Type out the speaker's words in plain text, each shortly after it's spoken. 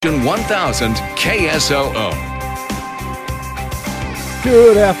1000 KSOO.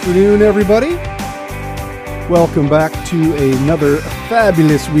 Good afternoon, everybody. Welcome back to another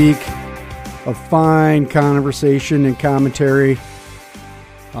fabulous week of fine conversation and commentary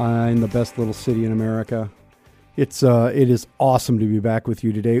in the best little city in America. It is awesome to be back with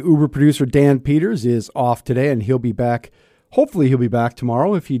you today. Uber producer Dan Peters is off today, and he'll be back. Hopefully he'll be back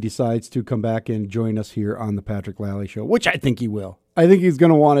tomorrow if he decides to come back and join us here on the Patrick Lally Show, which I think he will. I think he's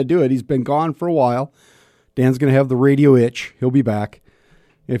going to want to do it. He's been gone for a while. Dan's going to have the radio itch. He'll be back.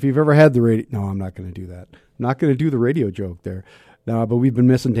 If you've ever had the radio... No, I'm not going to do that. I'm not going to do the radio joke there. No, but we've been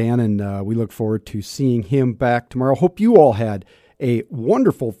missing Dan, and we look forward to seeing him back tomorrow. Hope you all had a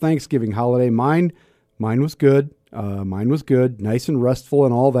wonderful Thanksgiving holiday. Mine was good. Mine was good. Nice and restful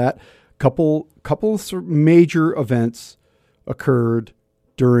and all that. Couple of major events occurred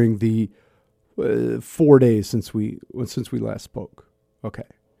during the 4 days since we last spoke. Okay.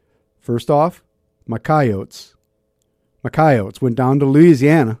 First off, my Coyotes went down to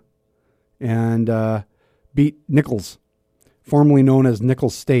Louisiana and beat Nichols, formerly known as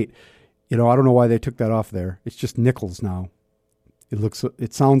Nichols State. You know, I don't know why they took that off there. It's just Nichols now.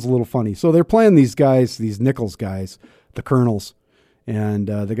 It sounds a little funny. So they're playing these guys, these Nichols guys, the Colonels, and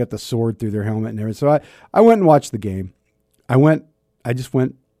they got the sword through their helmet and everything. So I went and watched the game. I just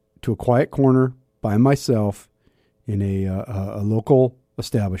went to a quiet corner by myself in a local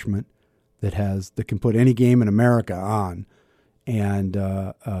establishment that can put any game in America on, and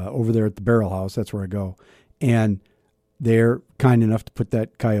over there at the Barrel House, that's where I go, and they're kind enough to put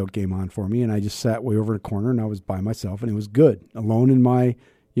that Coyote game on for me, and I just sat way over in a corner, and I was by myself, and it was good, alone in my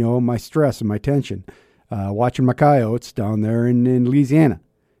stress and my tension, watching my Coyotes down there in Louisiana,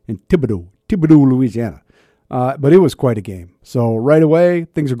 in Thibodaux, Louisiana. But it was quite a game. So right away,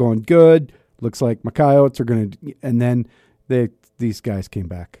 things are going good. Looks like my Coyotes are going to, and then these guys came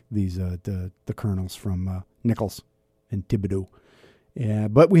back. The Colonels from Nichols and Thibodaux. Yeah,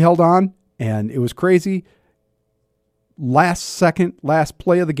 but we held on, and it was crazy. Last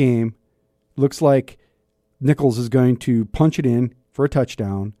play of the game, looks like Nichols is going to punch it in for a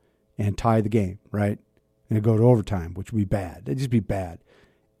touchdown and tie the game, right? And it'd go to overtime, which would be bad. It'd just be bad.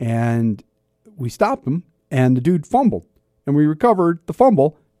 And we stopped him. And the dude fumbled, and we recovered the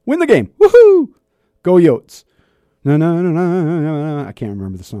fumble, win the game. Woohoo! Go Yotes. No, I can't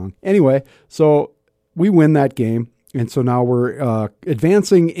remember the song. Anyway, so we win that game, and so now we're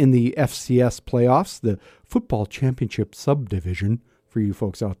advancing in the FCS playoffs, the Football Championship Subdivision, for you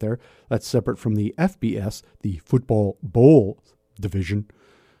folks out there. That's separate from the FBS, the Football Bowl Division.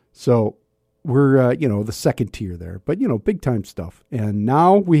 So we're, the second tier there, but, big-time stuff. And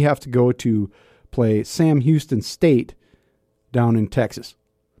now we have to go to play Sam Houston State down in Texas.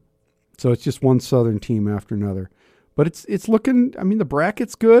 So it's just one Southern team after another. But it's looking, the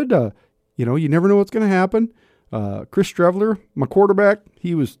bracket's good. You never know what's going to happen. Chris Streveler, my quarterback,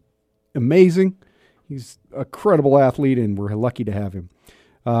 he was amazing. He's a credible athlete, and we're lucky to have him.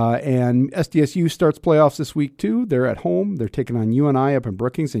 And SDSU starts playoffs this week, too. They're at home. They're taking on UNI up in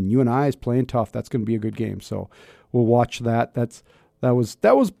Brookings, and UNI is playing tough. That's going to be a good game. So we'll watch that. That was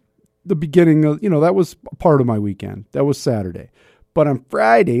the beginning of, that was part of my weekend. That was Saturday. But on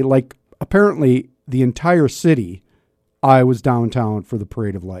Friday, apparently the entire city, I was downtown for the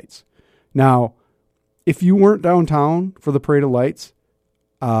Parade of Lights. Now, if you weren't downtown for the Parade of Lights,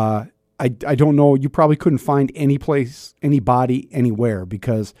 I don't know, you probably couldn't find any place, anybody, anywhere,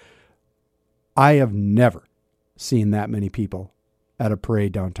 because I have never seen that many people at a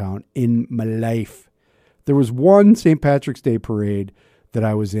parade downtown in my life. There was one St. Patrick's Day parade that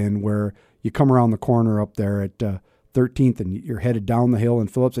I was in where you come around the corner up there at 13th and you're headed down the hill in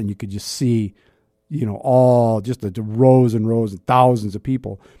Phillips, and you could just see, all just the rows and rows and thousands of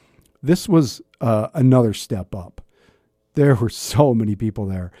people. This was another step up. There were so many people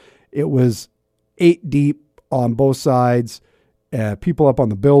there. It was 8 deep on both sides, people up on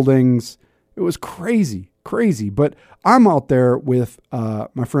the buildings. It was crazy. But I'm out there with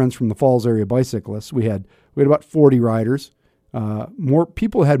my friends from the Falls area bicyclists. We had about 40 riders. More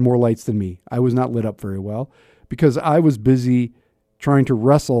people had more lights than me. I was not lit up very well because I was busy trying to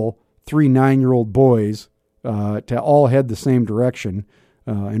wrestle 3 9-year-old boys to all head the same direction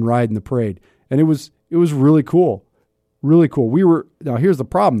and ride in the parade. And it was really cool. Really cool. Now here's the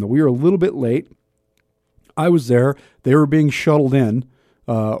problem though. We were a little bit late. I was there. They were being shuttled in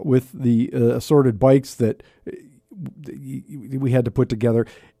with the assorted bikes that we had to put together.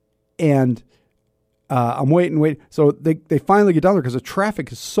 And I'm waiting. So they finally get down there because the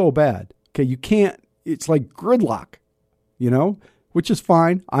traffic is so bad. Okay, you can't, it's like gridlock, which is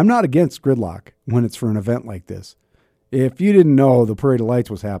fine. I'm not against gridlock when it's for an event like this. If you didn't know the Parade of Lights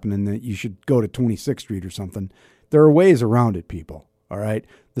was happening, that you should go to 26th Street or something. There are ways around it, people. All right.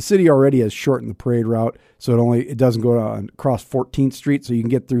 The city already has shortened the parade route, so it doesn't go across 14th Street, so you can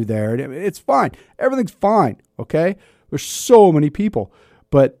get through there. It's fine. Everything's fine. Okay. There's so many people.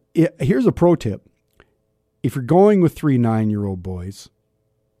 But here's a pro tip. If you're going with 3 9-year-old boys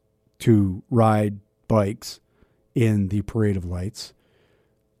to ride bikes in the Parade of Lights,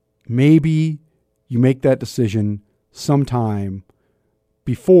 maybe you make that decision sometime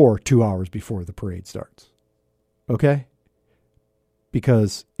before 2 hours before the parade starts. Okay?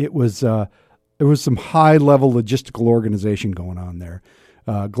 Because there was some high-level logistical organization going on there.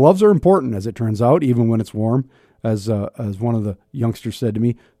 Gloves are important, as it turns out, even when it's warm. As one of the youngsters said to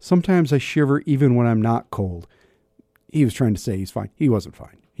me, sometimes I shiver even when I'm not cold. He was trying to say he's fine. He wasn't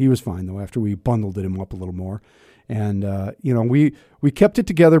fine. He was fine, though, after we bundled him up a little more. And, we kept it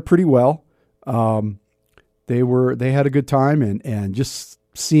together pretty well. They had a good time, and just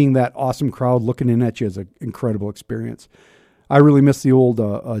seeing that awesome crowd looking in at you is an incredible experience. I really miss the old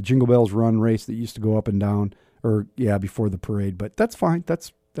Jingle Bells Run race that used to go up and down, before the parade. But that's fine.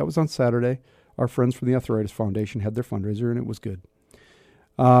 That was on Saturday. Our friends from the Arthritis Foundation had their fundraiser, and it was good.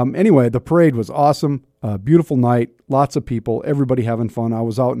 Anyway, the parade was awesome. Beautiful night. Lots of people. Everybody having fun. I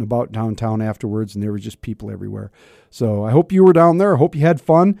was out and about downtown afterwards, and there were just people everywhere. So I hope you were down there. I hope you had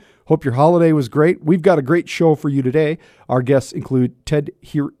fun. Hope your holiday was great. We've got a great show for you today. Our guests include Ted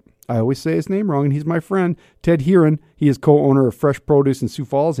Heron. I always say his name wrong, and he's my friend, Ted Heron. He is co-owner of Fresh Produce in Sioux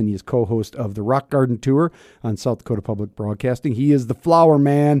Falls, and he is co-host of the Rock Garden Tour on South Dakota Public Broadcasting. He is the Flower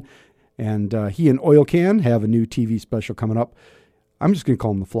Man, and he and Oil Can have a new TV special coming up. I'm just going to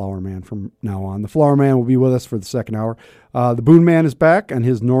call him the Flower Man from now on. The Flower Man will be with us for the second hour. The Boone Man is back on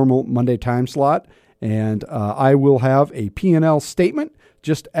his normal Monday time slot, and I will have a P&L statement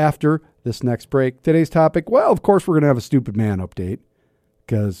just after this next break. Today's topic, well, of course, we're going to have a Stupid Man update,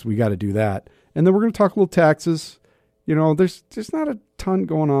 because we got to do that. And then we're going to talk a little taxes. There's not a ton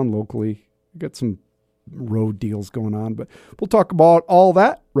going on locally. We got some road deals going on, but we'll talk about all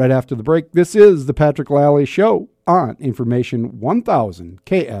that right after the break. This is the Patrick Lally Show on Information 1000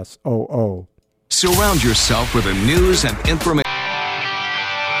 KSOO. Surround yourself with the news and information.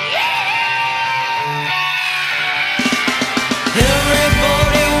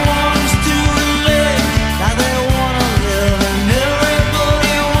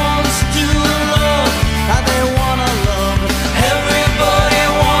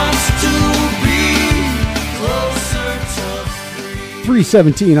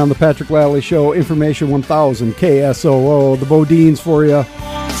 .317 on the Patrick Lally Show, Information 1000 KSOO, the Bodines for you.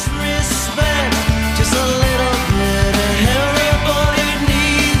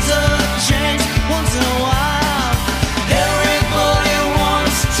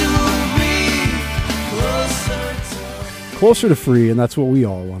 Closer to free, and that's what we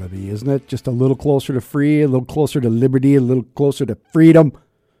all want to be, isn't it? Just a little closer to free, a little closer to liberty, a little closer to freedom.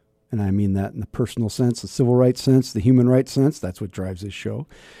 And I mean that in the personal sense, the civil rights sense, the human rights sense. That's what drives this show.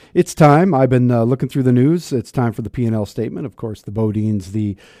 It's time. I've been looking through the news. It's time for the P&L statement. Of course, the Bodines,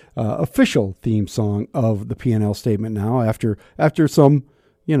 the official theme song of the P&L statement now, after some,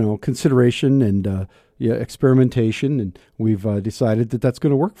 consideration and experimentation, and we've decided that that's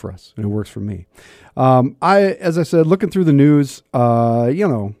going to work for us, and it works for me. As I said, looking through the news,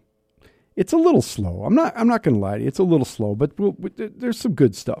 it's a little slow. I'm not going to lie to you. It's a little slow, but there's some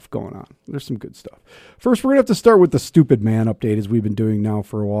good stuff going on. There's some good stuff. First, we're going to have to start with the Stupid Man update, as we've been doing now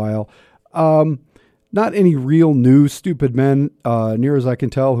for a while. Not any real new stupid men, near as I can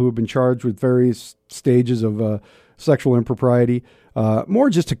tell, who have been charged with various stages of sexual impropriety. More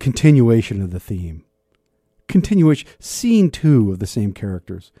just a continuation of the theme. Continuation, scene 2 of the same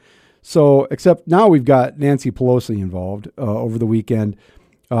characters. So, except now we've got Nancy Pelosi involved over the weekend.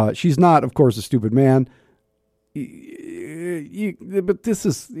 She's not, of course, a stupid man. But this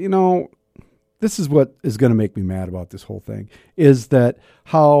is, this is what is going to make me mad about this whole thing, is that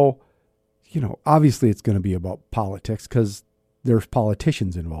how, obviously it's going to be about politics because there's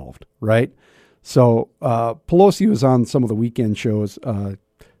politicians involved, right? So Pelosi was on some of the weekend shows,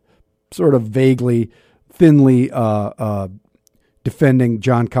 sort of vaguely, thinly defending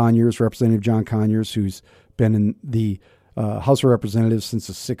John Conyers, Representative John Conyers, who's been in the House of Representatives since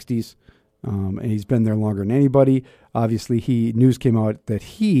the 60s, and he's been there longer than anybody. Obviously, news came out that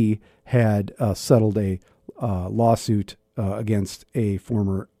he had settled a lawsuit against a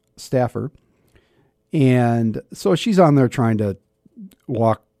former staffer, and so she's on there trying to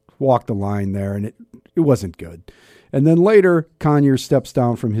walk the line there, and it wasn't good. And then later, Conyers steps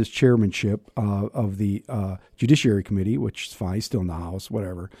down from his chairmanship of the Judiciary Committee, which is fine, he's still in the House,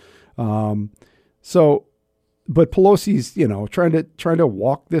 whatever. So but Pelosi's, trying to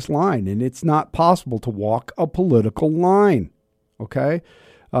walk this line, and it's not possible to walk a political line. Okay.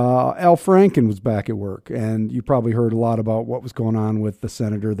 Al Franken was back at work, and you probably heard a lot about what was going on with the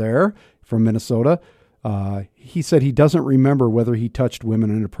senator there from Minnesota. He said he doesn't remember whether he touched women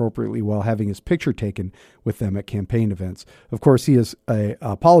inappropriately while having his picture taken with them at campaign events. Of course, he has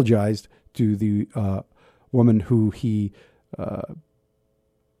apologized to the woman who he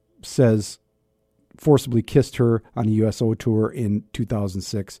says forcibly kissed her on a USO tour in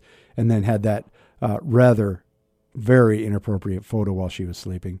 2006, and then had that rather very inappropriate photo while she was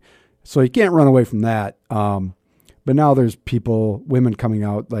sleeping. So you can't run away from that. But now there's women coming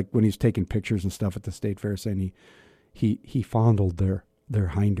out, like when he's taking pictures and stuff at the state fair, saying he fondled their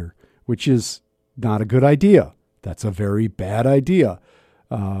hinder, which is not a good idea. That's a very bad idea.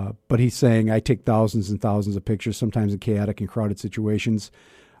 But he's saying, I take thousands and thousands of pictures, sometimes in chaotic and crowded situations.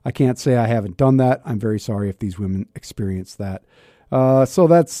 I can't say I haven't done that. I'm very sorry if these women experience that. So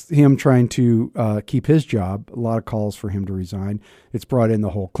that's him trying to keep his job. A lot of calls for him to resign. It's brought in the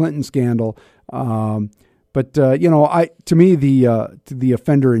whole Clinton scandal. But to me, the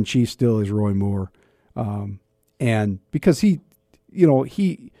offender in chief still is Roy Moore. And because he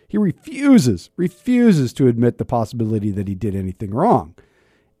refuses to admit the possibility that he did anything wrong.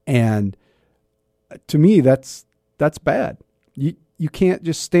 And to me, that's bad. You can't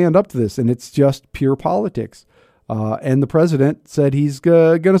just stand up to this, and it's just pure politics. And the president said he's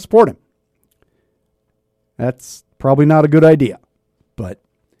going to support him. That's probably not a good idea, but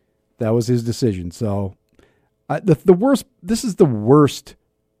that was his decision. So this is the worst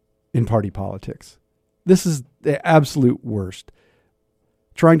in party politics. This is the absolute worst.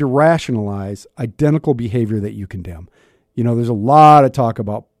 Trying to rationalize identical behavior that you condemn. There's a lot of talk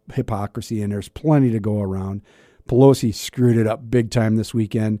about hypocrisy, and there's plenty to go around. Pelosi screwed it up big time this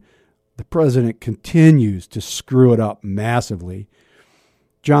weekend. The president continues to screw it up massively.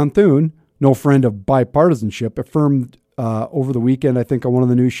 John Thune, no friend of bipartisanship, affirmed over the weekend, I think on one of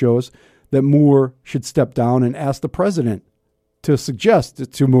the news shows, that Moore should step down and ask the president to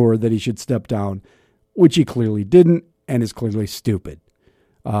suggest to Moore that he should step down, which he clearly didn't and is clearly stupid.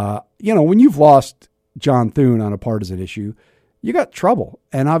 When you've lost John Thune on a partisan issue, you got trouble.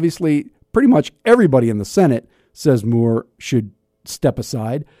 And obviously, pretty much everybody in the Senate says Moore should step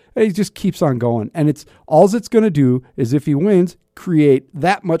aside. And he just keeps on going. And it's going to do is, if he wins, create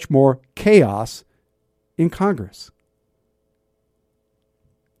that much more chaos in Congress.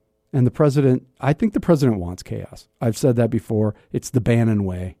 And I think the president wants chaos. I've said that before. It's the Bannon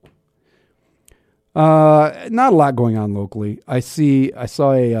way. Not a lot going on locally. I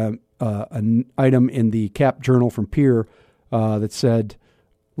saw an item in the Cap Journal from Pierre that said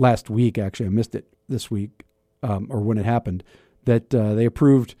last week, actually I missed it this week, or when it happened, that they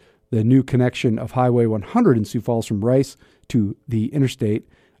approved the new connection of Highway 100 in Sioux Falls from Rice to the interstate,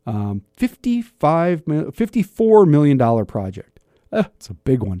 $54 million project. It's a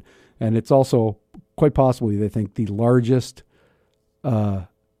big one. And it's also quite possibly, they think, the largest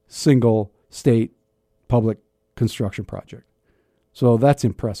single state public construction project. So that's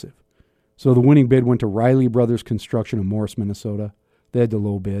impressive. So the winning bid went to Riley Brothers Construction of Morris, Minnesota. They had the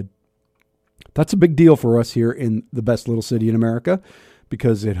low bid. That's a big deal for us here in the best little city in America,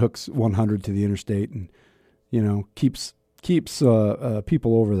 because it hooks 100 to the interstate and, keeps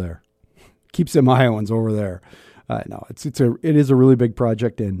people over there, keeps them Iowans over there. No, it is a really big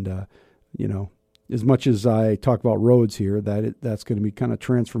project, and as much as I talk about roads here, that's going to be kind of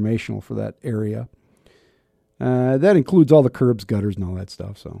transformational for that area. That includes all the curbs, gutters, and all that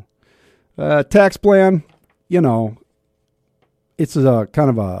stuff. So, tax plan, it's a kind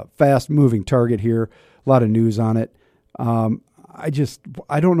of a fast-moving target here. A lot of news on it. I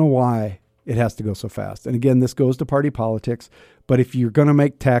don't know why it has to go so fast. And again, this goes to party politics. But if you're going to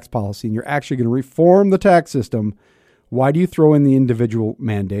make tax policy and you're actually going to reform the tax system, why do you throw in the individual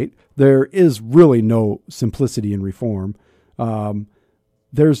mandate? There is really no simplicity in reform.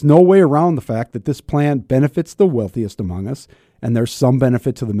 There's no way around the fact that this plan benefits the wealthiest among us, and there's some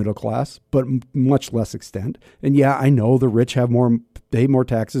benefit to the middle class, but much less extent. And yeah, I know the rich pay more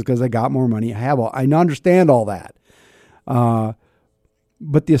taxes because they got more money. I understand all that.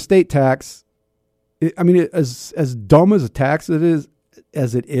 But the estate tax, as dumb as a tax as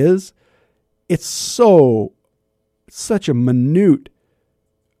it is, it's such a minute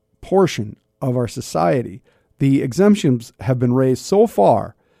portion of our society. The exemptions have been raised so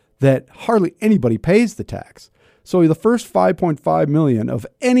far that hardly anybody pays the tax. So the first $5.5 million of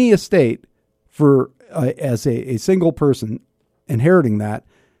any estate for as a single person inheriting that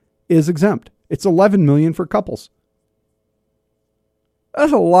is exempt. It's $11 million for couples.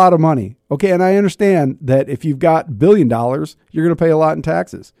 That's a lot of money. Okay, and I understand that if you've got $1 billion, you're going to pay a lot in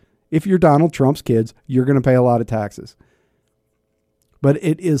taxes. If you're Donald Trump's kids, you're going to pay a lot of taxes. But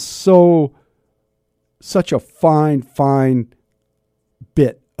it is such a fine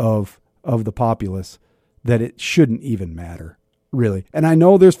bit of the populace that it shouldn't even matter, really. And I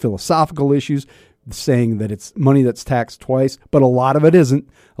know there's philosophical issues saying that it's money that's taxed twice, but a lot of it isn't.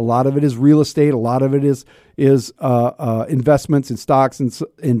 A lot of it is real estate. A lot of it is investments in stocks and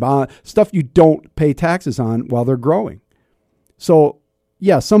in bonds, stuff you don't pay taxes on while they're growing. So,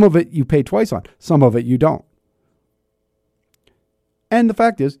 yeah, some of it you pay twice on. Some of it you don't. And the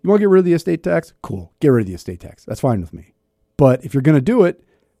fact is, you want to get rid of the estate tax? Cool. Get rid of the estate tax. That's fine with me. But if you're going to do it,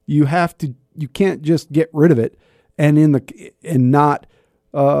 you can't just get rid of it and not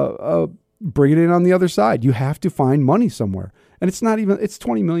bring it in on the other side. You have to find money somewhere. And it's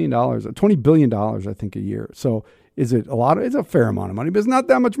 $20 million, $20 billion, I think, a year. So is it a lot? It's a fair amount of money, but it's not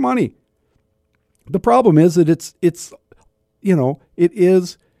that much money. The problem is that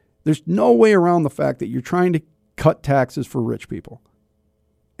there's no way around the fact that you're trying to cut taxes for rich people.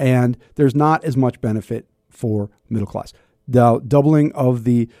 And there's not as much benefit for middle class. The doubling of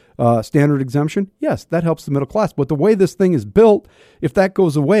the standard exemption, yes, that helps the middle class. But the way this thing is built, if that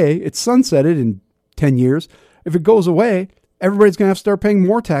goes away, it's sunsetted in 10 years. If it goes away, everybody's going to have to start paying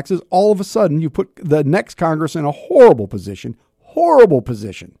more taxes. All of a sudden, you put the next Congress in a horrible position.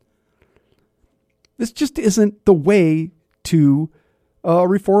 This just isn't the way to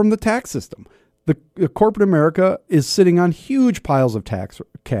reform the tax system. The corporate America is sitting on huge piles of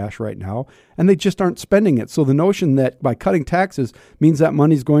cash right now, and they just aren't spending it. So the notion that by cutting taxes means that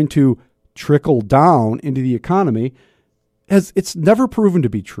money's going to trickle down into the economy, it's never proven to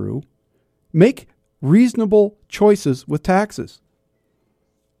be true. Make reasonable choices with taxes.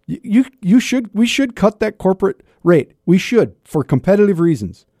 We should cut that corporate rate. We should, for competitive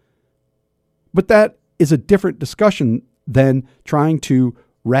reasons. But that is a different discussion than trying to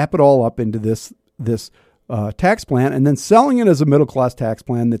wrap it all up into this tax plan and then selling it as a middle class tax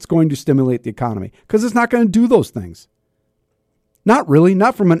plan that's going to stimulate the economy, because it's not going to do those things. Not really,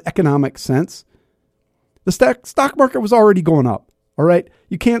 not from an economic sense. The stock market was already going up. All right.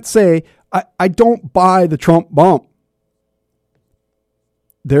 You can't say, I don't buy the Trump bump.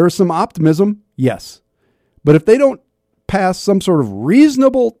 There is some optimism. Yes. But if they don't pass some sort of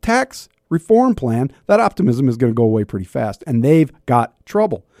reasonable tax reform plan, that optimism is going to go away pretty fast, and they've got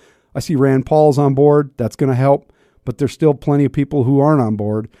trouble. I see Rand Paul's on board. That's going to help, but there's still plenty of people who aren't on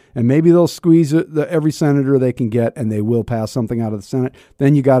board, and maybe they'll squeeze every senator they can get, and they will pass something out of the Senate.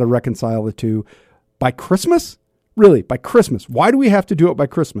 Then you got to reconcile the two. By Christmas? Really, by Christmas. Why do we have to do it by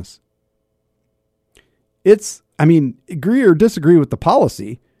Christmas? Agree or disagree with the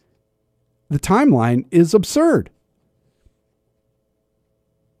policy, the timeline is absurd.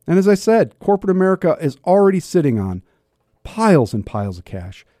 And as I said, corporate America is already sitting on piles and piles of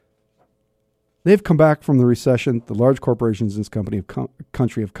cash. They've come back from the recession. The large corporations in this country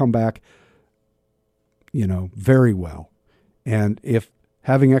have come back, very well. And if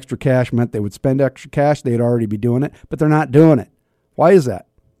having extra cash meant they would spend extra cash, they'd already be doing it, but they're not doing it. Why is that?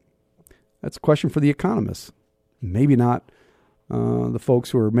 That's a question for the economists. Maybe not the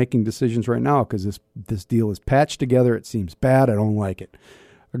folks who are making decisions right now, because this deal is patched together. It seems bad. I don't like it.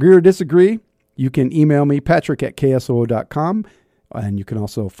 Agree or disagree? You can email me, patrick@ksoo.com. And you can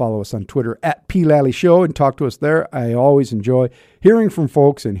also follow us on Twitter @PLallyShow and talk to us there. I always enjoy hearing from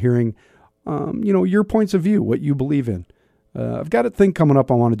folks and hearing, your points of view, what you believe in. I've got a thing coming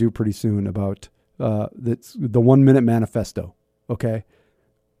up I want to do pretty soon about that's the 1 minute manifesto. Okay.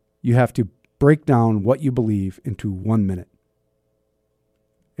 You have to break down what you believe into 1 minute.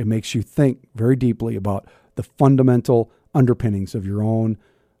 It makes you think very deeply about the fundamental underpinnings of your own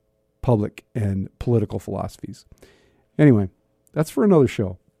public and political philosophies. Anyway, that's for another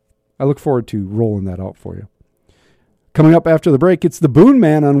show. I look forward to rolling that out for you. Coming up after the break, it's the Boone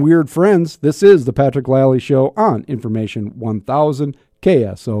Man on Weird Friends. This is the Patrick Lally Show on Information 1000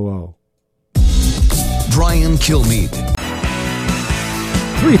 KSOO. Brian Kilmeade.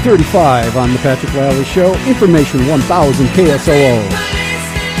 3:35 on the Patrick Lally Show, Information 1000 KSOO.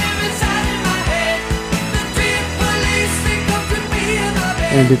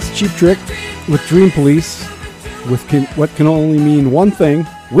 And it's Cheap Trick with Dream Police, with what can only mean one thing,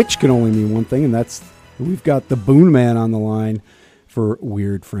 which can only mean one thing, and that's we've got the Boone Man on the line for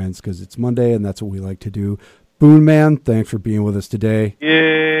Weird Friends, because it's Monday, and that's what we like to do. Boone Man, thanks for being with us today.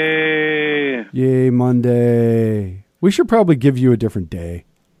 Yay! Yay, Monday. We should probably give you a different day.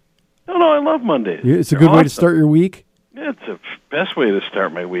 No, I love Mondays. It's a good way to start your week. It's the best way to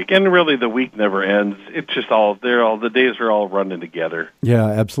start my week, and really the week never ends. It's just the days are all running together. Yeah,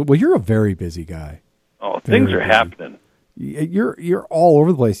 absolutely. Well, you're a very busy guy. Oh, things are happening. You're all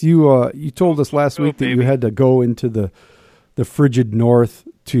over the place. You told us last week that you had to go into the frigid north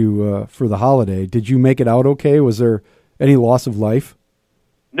to for the holiday. Did you make it out okay? Was there any loss of life?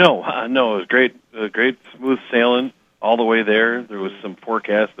 No, it was great. Great smooth sailing all the way there. There was some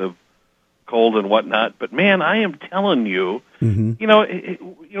forecast of cold and whatnot, but man, I am telling you, we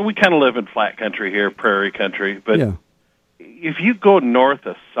kind of live in flat country here, prairie country. But if you go north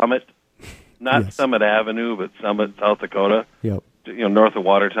of Summit, not Summit Avenue, but Summit, South Dakota, north of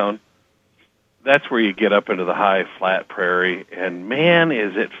Watertown, that's where you get up into the high flat prairie, and man,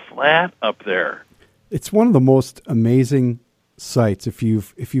 is it flat up there. It's one of the most amazing sights. If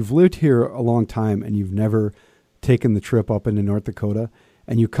you've lived here a long time and you've never taken the trip up into North Dakota,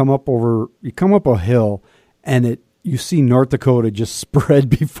 and you come up a hill, and you see North Dakota just spread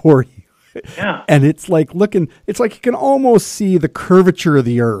before you. Yeah. And it's like it's like you can almost see the curvature of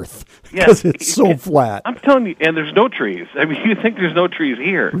the earth because it's so flat. I'm telling you, and there's no trees. I mean, you think there's no trees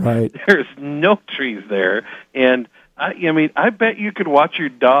here. Right. There's no trees there. And I bet you could watch your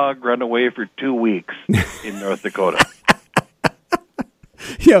dog run away for 2 weeks in North Dakota.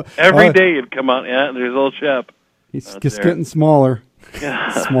 Every day you'd come out, there's old Shep. He's just getting smaller.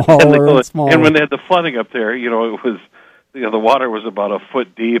 Yeah. Smaller and smaller. And when they had the flooding up there, it was, the water was about a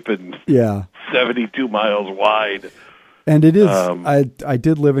foot deep and 72 miles wide. And it is. I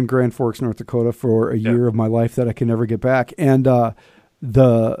did live in Grand Forks, North Dakota, for a year of my life that I can never get back. And the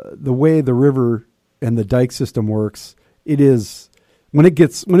way the river and the dike system works, it is when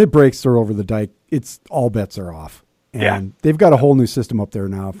it breaks through over the dike, it's all bets are off. And they've got a whole new system up there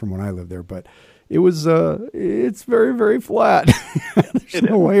now from when I lived there, but it was it's very, very flat. There's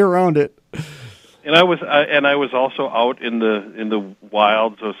no way around it. And I was also out in the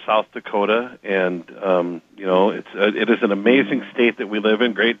wilds of South Dakota, and it is an amazing state that we live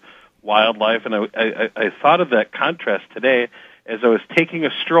in, great wildlife. And I thought of that contrast today as I was taking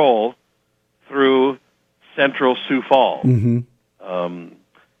a stroll through central Sioux Falls. Mm-hmm.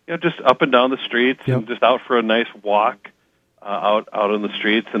 Just up and down the streets, and just out for a nice walk out on the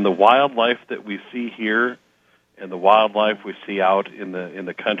streets, and the wildlife that we see here, and the wildlife we see out in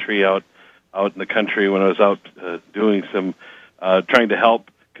the country, out in the country when I was out doing some trying to help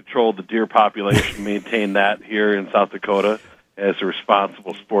control the deer population, maintain that here in South Dakota as a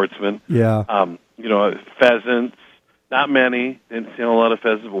responsible sportsman. Yeah. Pheasants, not many. Didn't see a lot of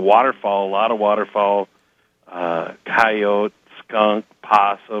pheasants, but a lot of waterfowl, coyote, skunk,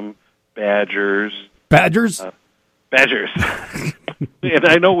 possum, badgers. Badgers? Badgers. And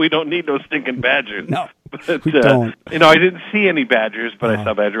I know we don't need those stinking badgers. No, but, we don't. I didn't see any badgers, but I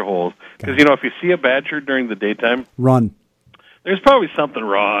saw badger holes. Because, if you see a badger during the daytime, run. There's probably something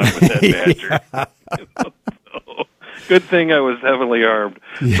wrong with that badger. So, good thing I was heavily armed.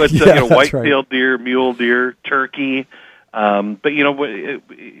 But, white-tailed deer, mule deer, turkey.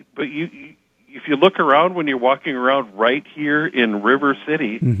 If you look around when you're walking around right here in River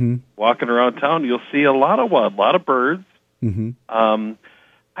City, walking around town, you'll see a lot of birds. Mm-hmm.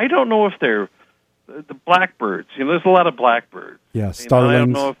 I don't know if they're the blackbirds. There's a lot of blackbirds. Yeah, starlings. I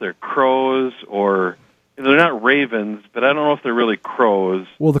don't know if they're crows or they're not ravens, but I don't know if they're really crows.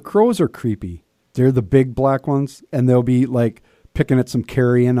 Well, the crows are creepy. They're the big black ones, and they'll be like picking at some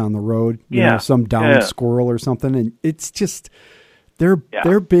carrion on the road. Some downed squirrel or something, and it's just they're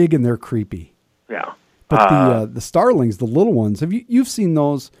big and they're creepy. Yeah. But the starlings, the little ones, you've seen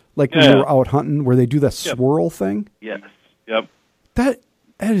those like when you're out hunting where they do that swirl thing? Yes. Yep. That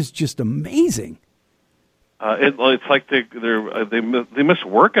is just amazing. It's like they must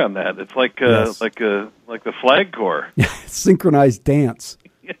work on that. It's like the flag corps. Synchronized dance.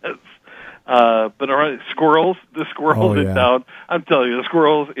 Yes. But squirrels, in town. I'm telling you, the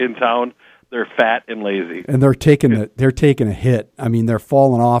squirrels in town, they're fat and lazy, and they're taking a hit. I mean, they're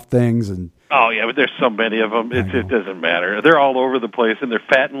falling off things and. Oh, yeah, but there's so many of them, it doesn't matter. They're all over the place, and they're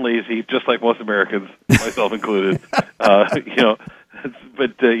fat and lazy, just like most Americans, myself included. You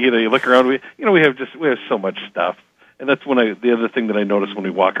look around, we have so much stuff. And that's the other thing that I notice when we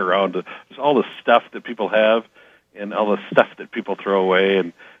walk around, is all the stuff that people have and all the stuff that people throw away,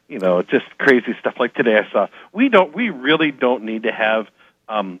 and, just crazy stuff like today I saw. We really don't need to have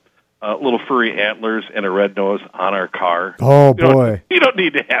little furry antlers and a red nose on our car. Oh, boy. You don't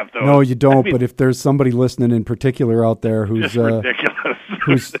need to have those. No, you don't. But if there's somebody listening in particular out there who's ridiculous.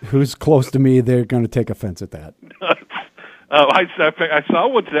 who's close to me, they're going to take offense at that. I saw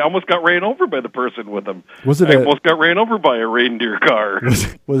one today. I almost got ran over by the person with them. I almost got ran over by a reindeer car.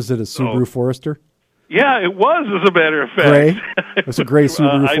 Was it a Subaru Forester? Yeah, it was, as a matter of fact. Gray? It's a gray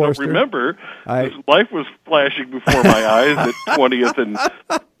Subaru I don't Forester? remember. Life was flashing before my eyes at 20th and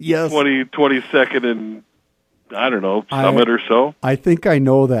Yes. 22nd and, I don't know, Summit or so. I think I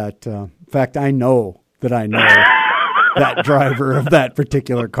know that. In fact, I know that I know that driver of that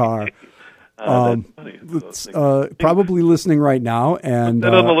particular car. That's funny. Probably listening right now. And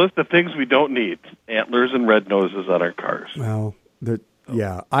Put that on the list of things we don't need. Antlers and red noses on our cars. Well,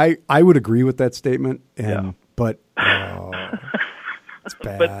 I would agree with that statement. But it's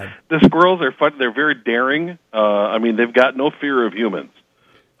bad. But the squirrels are fun. They're very daring. I mean, they've got no fear of humans.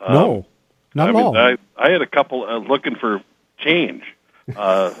 No, not at all. I had a couple looking for change,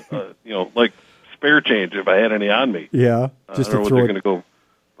 like spare change if I had any on me. Yeah, just I don't know to throw they're it. going to go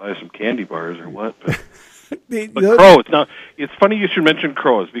buy some candy bars or what. But The- crows. Now, it's funny you should mention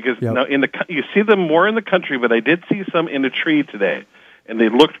crows because Yep. now you see them more in the country, but I did see some in a tree today, and they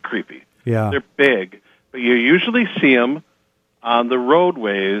looked creepy. Yeah. They're big, but you usually see them on the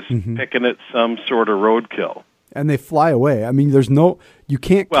roadways picking at some sort of roadkill. And they fly away. I mean, you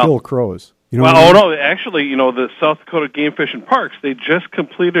can't kill crows. You know Well, what I mean? no, actually, the South Dakota Game Fish and Parks, they just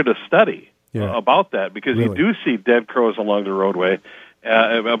completed a study about that because Really? you do see dead crows along the roadway,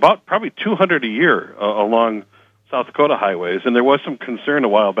 about probably 200 a year along South Dakota highways, and there was some concern a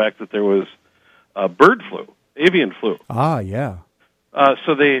while back that there was bird flu, avian flu. Ah, yeah.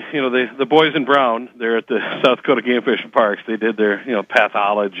 So the boys in brown, they're at the South Dakota Game Fish and Parks. They did their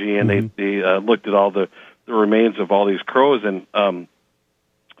pathology, and they looked at all the remains of all these crows and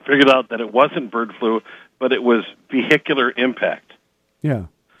figured out that it wasn't bird flu, but it was vehicular impact. Yeah.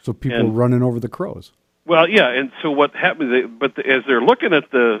 So people running over the crows. Well, yeah, and so what happens? As they're looking at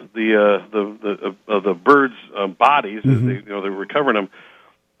the birds' bodies, as they're recovering them,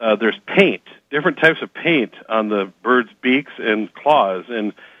 there's paint, different types of paint on the birds' beaks and claws,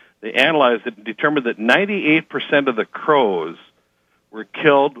 and they analyzed it and determined that 98% of the crows were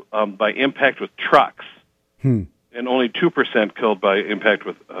killed by impact with trucks, and only 2% killed by impact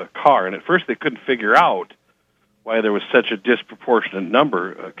with a car. And at first, they couldn't figure out why there was such a disproportionate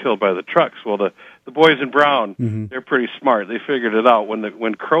number killed by the trucks. Well, the boys in brown, they're pretty smart. They figured it out.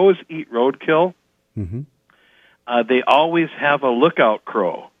 When crows eat roadkill, they always have a lookout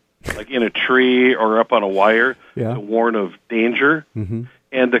crow, like in a tree or up on a wire, to warn of danger. And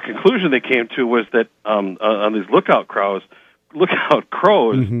the conclusion they came to was that on these lookout crows,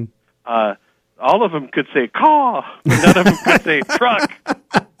 all of them could say caw, but none of them could say truck.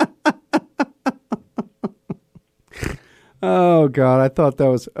 Oh God, I thought that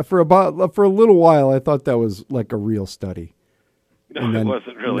was for a little while. I thought that was like a real study. No, it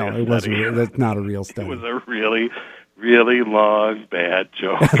wasn't really. No, it wasn't. That's not a real study. It was a really, really long bad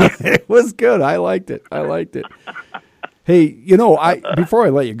joke. It was good. I liked it. Hey, before I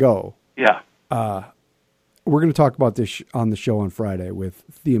let you go, we're going to talk about this on the show on Friday with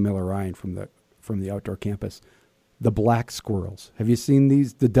Thea Miller Ryan from the Outdoor Campus. The black squirrels. Have you seen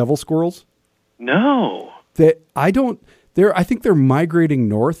these? The devil squirrels? No. I think they're migrating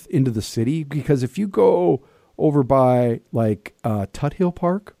north into the city because if you go over by like Tut Hill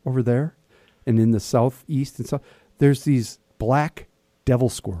Park over there and in the southeast and stuff, there's these black devil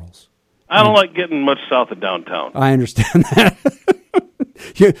squirrels. I don't like getting much south of downtown. I understand that.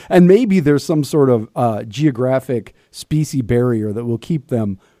 Yeah, and maybe there's some sort of geographic species barrier that will keep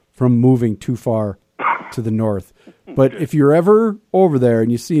them from moving too far to the north. But if you're ever over there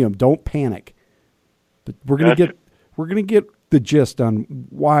and you see them, don't panic. But we're gonna get the gist on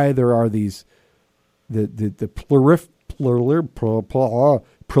why there are these the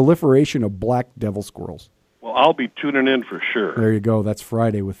proliferation of black devil squirrels. Well, I'll be tuning in for sure. There you go. That's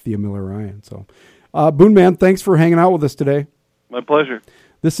Friday with Thea Miller Ryan. So, Boone Man, thanks for hanging out with us today. My pleasure.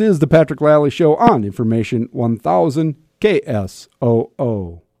 This is the Patrick Lally Show on Information 1000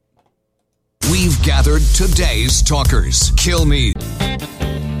 KSOO. We've gathered today's talkers. Kilmeade.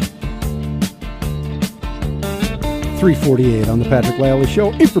 348 on the Patrick Lally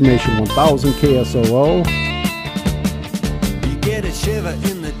Show, Information 1000 KSOO. You get a shiver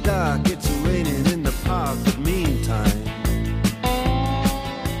in the dark, it's raining in the park, but meantime.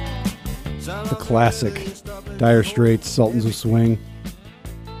 The classic Dire Straits, Sultans of Swing.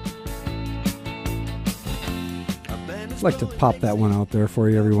 I'd like to pop that one out there for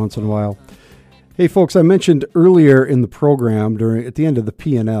you every once in a while. Hey folks, I mentioned earlier in the program at the end of the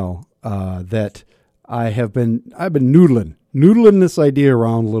P&L that I've been noodling this idea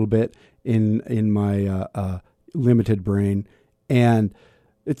around a little bit in my limited brain, and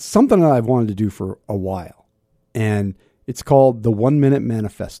it's something that I've wanted to do for a while, and it's called the 1 Minute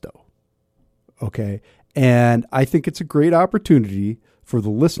Manifesto. Okay, and I think it's a great opportunity for the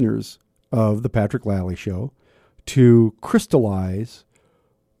listeners of the Patrick Lally Show to crystallize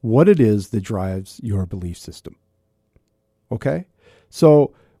what it is that drives your belief system. Okay?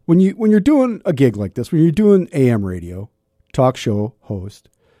 So when you're doing a gig like this, when you're doing AM radio, talk show host,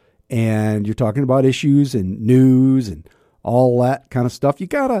 and you're talking about issues and news and all that kind of stuff, you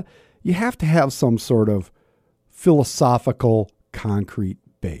have to have some sort of philosophical, concrete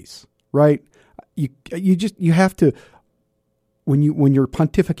base, right? You have to, when you're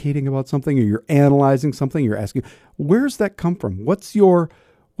pontificating about something or you're analyzing something, you're asking, where's that come from? What is your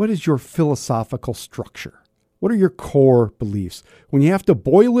philosophical structure? What are your core beliefs? When you have to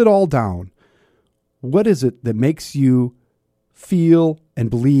boil it all down, what is it that makes you feel and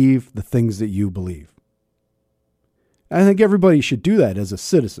believe the things that you believe? I think everybody should do that as a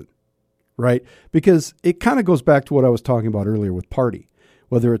citizen, right? Because it kind of goes back to what I was talking about earlier with Party,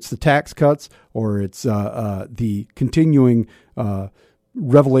 whether it's the tax cuts or it's the continuing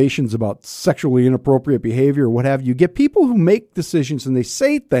revelations about sexually inappropriate behavior or what have you. You get people who make decisions and they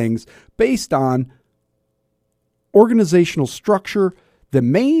say things based on organizational structure that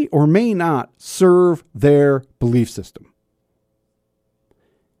may or may not serve their belief system.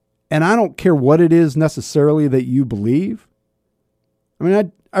 And I don't care what it is necessarily that you believe. I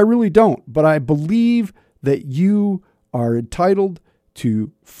mean, I really don't, but I believe that you are entitled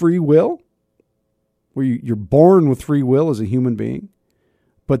to free will, where you're born with free will as a human being,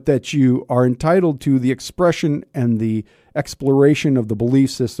 but that you are entitled to the expression and the exploration of the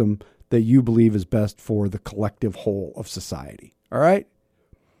belief system that you believe is best for the collective whole of society. All right?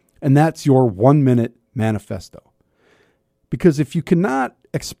 And that's your 1 minute manifesto. Because if you cannot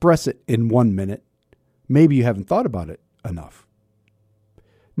express it in 1 minute, maybe you haven't thought about it enough.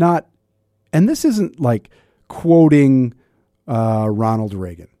 And this isn't like quoting Ronald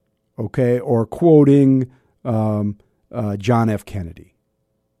Reagan, okay, or quoting John F. Kennedy.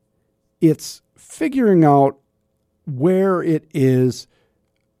 It's figuring out where it is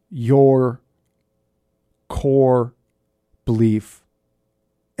your core belief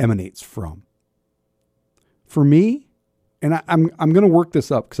emanates from. For me, and I'm going to work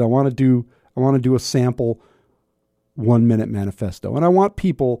this up because I want to do a sample 1 minute manifesto, and I want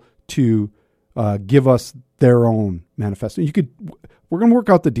people to give us their own manifesto. We're going to work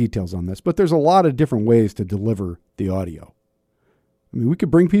out the details on this, but there's a lot of different ways to deliver the audio. I mean, we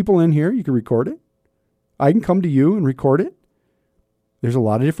could bring people in here. You can record it. I can come to you and record it. There's a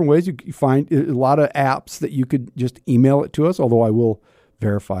lot of different ways. You find a lot of apps that you could just email it to us, although I will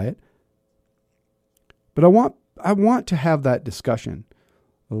verify it. But I want to have that discussion.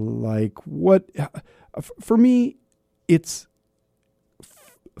 Like for me, it's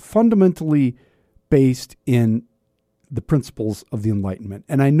fundamentally based in the principles of the Enlightenment.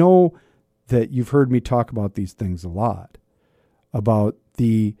 And I know that you've heard me talk about these things a lot, about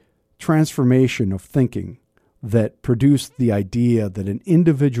the transformation of thinking that produced the idea that an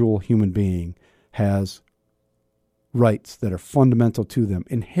individual human being has rights that are fundamental to them,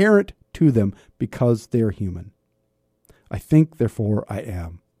 inherent to them because they're human. I think, therefore I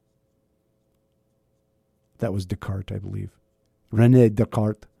am. That was Descartes, I believe. René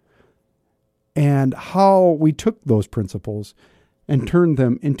Descartes. And how we took those principles and turned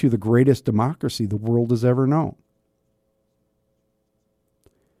them into the greatest democracy the world has ever known.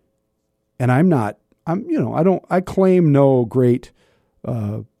 And I claim no great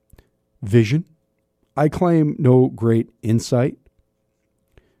vision. I claim no great insight.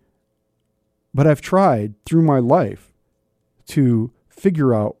 But I've tried through my life to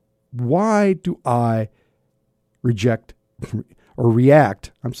figure out, why do I react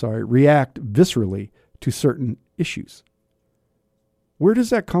viscerally to certain issues? Where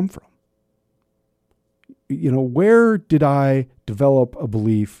does that come from? Where did I develop a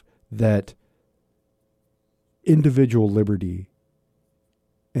belief that individual liberty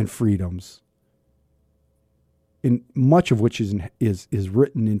and freedoms, in much of which is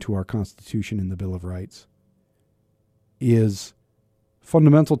written into our Constitution and the Bill of Rights, is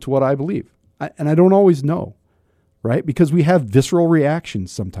fundamental to what I believe? And I don't always know, right? Because we have visceral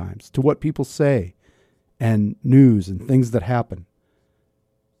reactions sometimes to what people say and news and things that happen.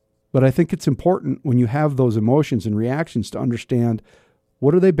 But I think it's important when you have those emotions and reactions to understand,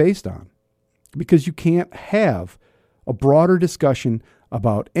 what are they based on? Because you can't have a broader discussion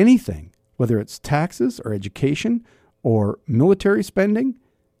about anything, whether it's taxes or education or military spending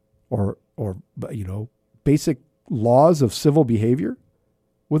or basic laws of civil behavior,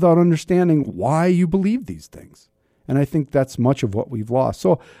 without understanding why you believe these things. And I think that's much of what we've lost.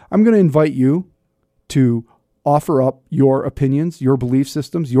 So I'm going to invite you to offer up your opinions, your belief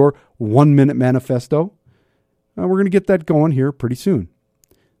systems, your 1 minute manifesto. We're going to get that going here pretty soon.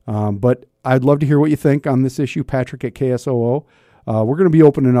 But I'd love to hear what you think on this issue, Patrick at KSOO. We're going to be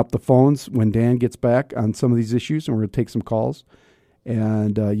opening up the phones when Dan gets back on some of these issues, and we're going to take some calls.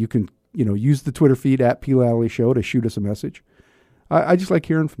 And you can, use the Twitter feed at P. Lally Show to shoot us a message. I just like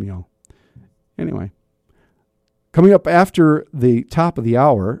hearing from y'all. Anyway, coming up after the top of the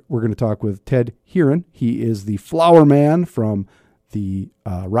hour, we're going to talk with Ted Heron. He is the flower man from the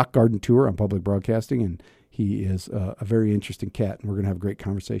Rock Garden Tour on Public Broadcasting, and he is a very interesting cat, and we're going to have a great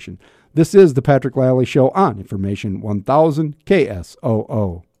conversation. This is the Patrick Lally Show on Information 1000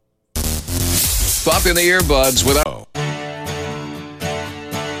 KSOO. Pop in the earbuds with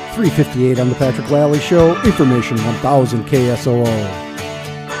 3:58 on the Patrick Lally Show, Information 1000 KSOO.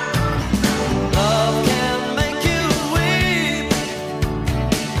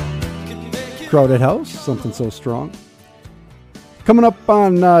 Crowded House, Something So Strong. Coming up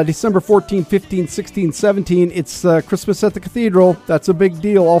on December 14, 15, 16, 17, it's Christmas at the Cathedral. That's a big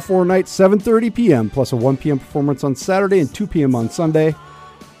deal. All 4 nights, 7:30 p.m., plus a 1 p.m. performance on Saturday and 2 p.m. on Sunday.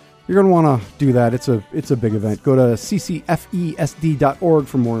 You're going to want to do that. It's a big event. Go to ccfesd.org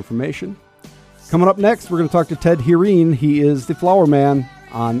for more information. Coming up next, we're going to talk to Ted Heron. He is the flower man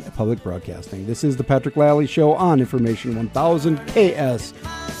on Public Broadcasting. This is the Patrick Lally Show on Information 1000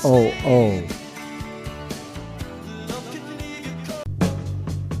 KSOO.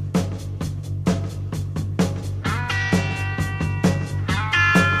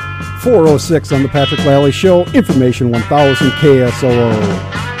 .406 on the Patrick Lally Show, Information 1000 KSOO.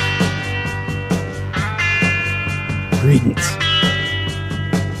 Greetings.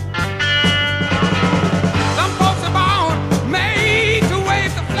 Some folks are born made to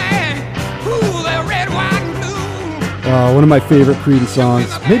wave the flag. Ooh, they're red, white, and blue. One of my favorite Creedence songs.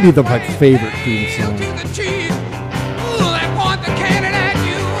 Maybe my favorite Creedence song. To the chief. Ooh, they point the cannon at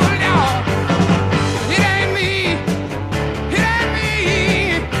you. Lord. It ain't me. It ain't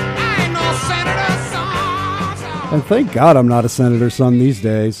me. I ain't no senator's son. And thank God I'm not a senator's son these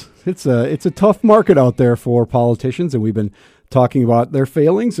days. It's a tough market out there for politicians, and we've been talking about their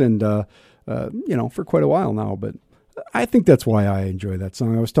failings and for quite a while now. But I think that's why I enjoy that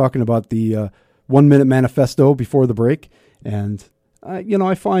song. I was talking about the 1 Minute Manifesto before the break, and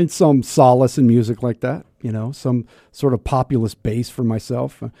I find some solace in music like that. Some sort of populist base for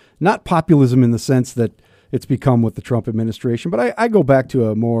myself. Not populism in the sense that it's become with the Trump administration, but I go back to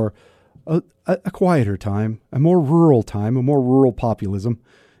a more a quieter time, a more rural time, a more rural populism.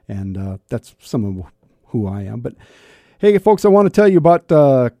 And that's some of who I am. But hey, folks, I want to tell you about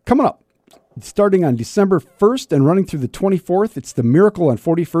coming up. Starting on December 1st and running through the 24th, it's the Miracle on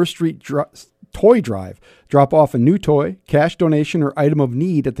 41st Street Toy Drive. Drop off a new toy, cash donation, or item of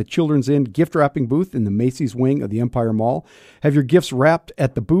need at the Children's Inn gift wrapping booth in the Macy's wing of the Empire Mall. Have your gifts wrapped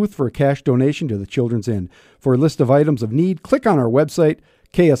at the booth for a cash donation to the Children's Inn. For a list of items of need, click on our website,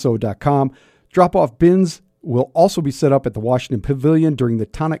 kso.com. Drop-off bins will also be set up at the Washington Pavilion during the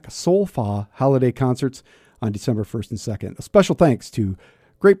Tonic Soul-Fa holiday concerts on December 1st and 2nd. A special thanks to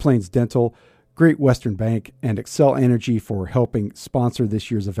Great Plains Dental, Great Western Bank, and Excel Energy for helping sponsor this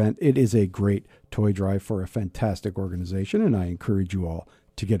year's event. It is a great toy drive for a fantastic organization, and I encourage you all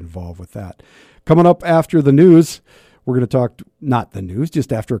to get involved with that. Coming up after the news, we're going to talk, not the news,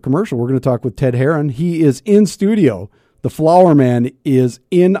 just after a commercial, we're going to talk with Ted Heron. He is in studio. The Flower Man is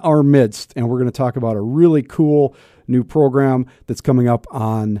in our midst, and we're going to talk about a really cool new program that's coming up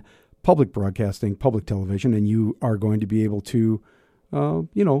on public broadcasting, public television, and you are going to be able to,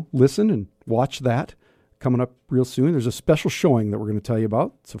 listen and watch that coming up real soon. There's a special showing that we're going to tell you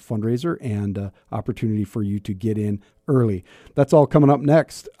about. It's a fundraiser and opportunity for you to get in early. That's all coming up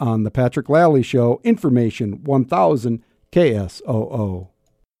next on the Patrick Lally Show, Information 1000 KSOO.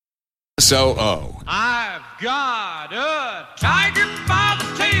 I've got a tiger by the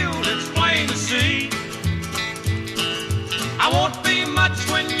tail, it's plain to see. I won't be much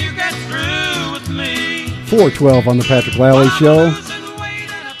when you get through with me. 412 on the Patrick Lally Show.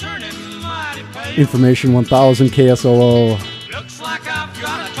 Information 1000 KSOO. Looks like I've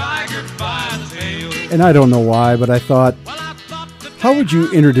got a tiger by the tail. And I don't know why, but I thought, how would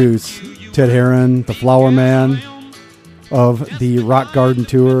you introduce Ted Heron, the Flower Man of the Rock Garden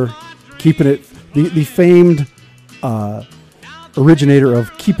Tour? Keeping it, the famed originator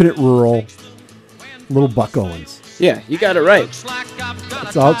of Keeping It Rural, Little Buck Owens. Yeah, you got it right.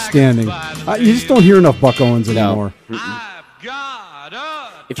 It's outstanding. You just don't hear enough Buck Owens anymore. No.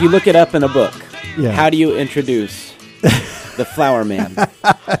 If you look it up in a book, how do you introduce the Flower Man?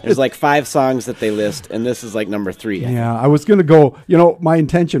 There's like 5 songs that they list, and this is like number 3. Yeah, I was going to go, my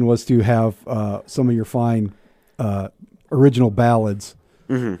intention was to have some of your fine original ballads.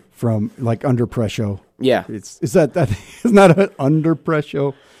 Mm-hmm. From like Under Pressure. Yeah. Isn't that an Under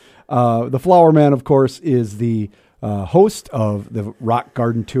Pressure? The Flower Man, of course, is the host of the Rock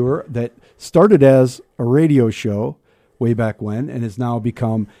Garden Tour that started as a radio show way back when and has now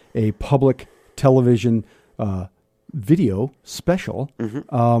become a public television video special.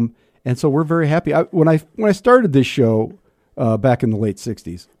 And so we're very happy. When I started this show back in the late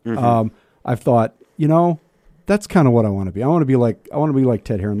 60s, I thought, that's kind of what I want to be. I want to be like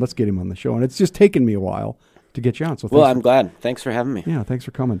Ted Herron. Let's get him on the show. And it's just taken me a while to get you on. So I'm glad. Thanks for having me. Yeah, thanks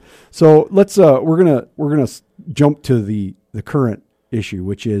for coming. So let's we're gonna jump to the current issue,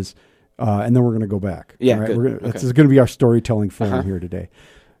 which is, and then we're gonna go back. Yeah, right? good. This is going to be our storytelling forum here today.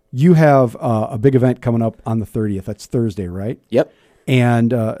 You have a big event coming up on the 30th. That's Thursday, right? Yep.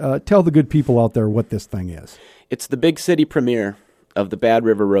 And tell the good people out there what this thing is. It's the big city premiere of the Bad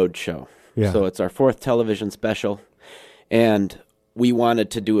River Road show. Yeah. So it's our 4th television special, and we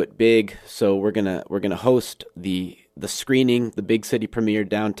wanted to do it big. So we're gonna host the screening, the big city premiere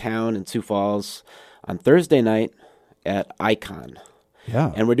downtown in Sioux Falls on Thursday night at Icon.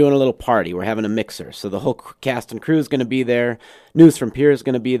 Yeah. And we're doing a little party. We're having a mixer. So the whole cast and crew is going to be there. News from Pierre is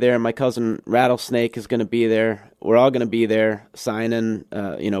going to be there. My cousin Rattlesnake is going to be there. We're all going to be there signing,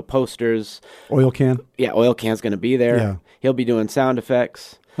 posters. Oil can? Yeah, Oil Can's going to be there. Yeah. He'll be doing sound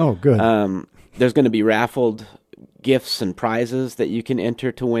effects. Oh, good. There's going to be raffled gifts and prizes that you can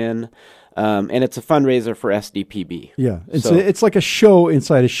enter to win. And it's a fundraiser for SDPB. Yeah. It's like a show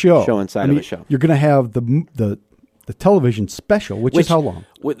inside a show. Show inside of a show. You're going to have the television special, which is how long?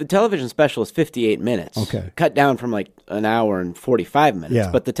 The television special is 58 minutes. Okay. Cut down from like an hour and 45 minutes.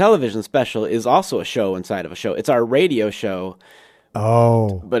 Yeah. But the television special is also a show inside of a show. It's our radio show.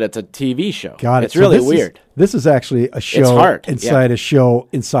 Oh. But it's a TV show. Got it. It's really this weird. This is actually a show inside a show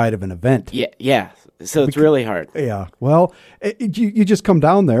inside of an event. Yeah. So it's really hard. Yeah. Well, you just come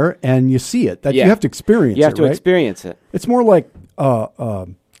down there and you see it. You have to experience it. You have to right? experience it. It's more like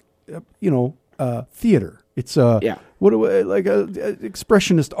theater. It's like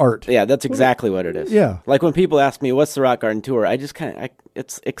expressionist art. Yeah, that's exactly what it is. Yeah. Like when people ask me, what's the Rock Garden Tour? I just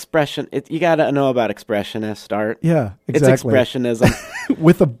it's expression. You got to know about expressionist art. Yeah, exactly. It's expressionism.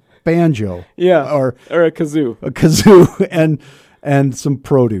 With a banjo. Yeah. Or a kazoo. A kazoo and some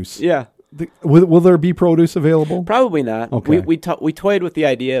produce. Yeah. Will there be produce available? Probably not. Okay. We toyed with the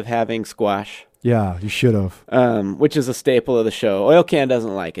idea of having squash. Yeah, you should have. Which is a staple of the show. Oil Can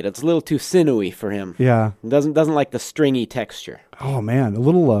doesn't like it. It's a little too sinewy for him. Yeah. Doesn't like the stringy texture. Oh man, a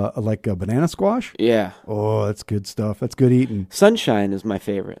little like a banana squash? Yeah. Oh, that's good stuff. That's good eating. Sunshine is my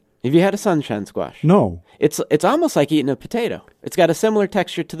favorite. Have you had a sunshine squash? No. It's almost like eating a potato. It's got a similar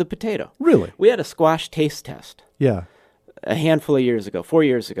texture to the potato. Really? We had a squash taste test. Yeah. A handful of years ago, 4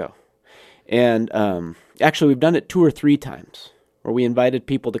 years ago. And actually we've done it 2 or 3 times. Where we invited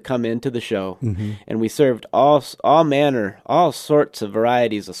people to come into the show, and we served all sorts of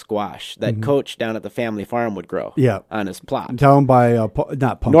varieties of squash that Coach down at the family farm would grow on his plot. Down by, not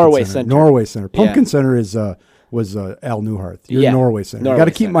Pumpkin Norway Center. Center. Norway Center. Pumpkin Center was Al Newharth. You're Norway Center. Norway Got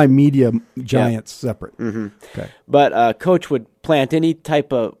to keep Center. my media giants separate. Okay. But Coach would plant any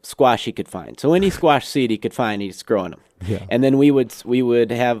type of squash he could find. So any squash seed he could find, he's growing them. Yeah. And then we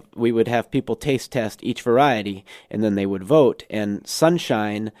would have people taste test each variety, and then they would vote. And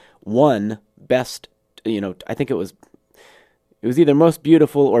Sunshine won best. I think it was either most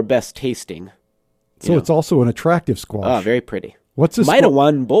beautiful or best tasting. So it's also an attractive squash. Oh, very pretty. What's this? Might have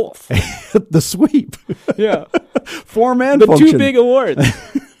won both. The sweep. Yeah. Four-man the function. 2 big awards.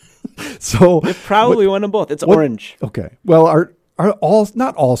 So it probably won them both. It's orange. Okay. Well,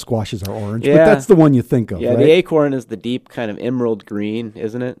 not all squashes are orange, but Yeah. that's the one you think of, Yeah, right? the acorn is the deep kind of emerald green,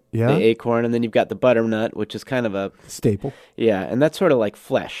 isn't it? Yeah. The acorn, and then you've got the butternut, which is kind of a staple. Yeah, and that's sort of like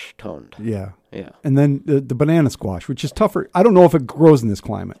flesh toned. Yeah. Yeah. And then the banana squash, which is tougher. I don't know if it grows in this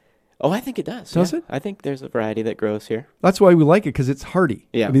climate. Oh, I think it does. Does it? I think there's a variety that grows here. That's why we like it, because it's hardy.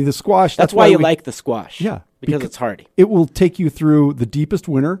 Yeah. I mean, the squash. That's why you like the squash. Yeah. Because it's hardy. It will take you through the deepest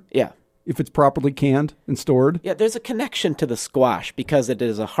winter. Yeah. If it's properly canned and stored. Yeah, there's a connection to the squash because it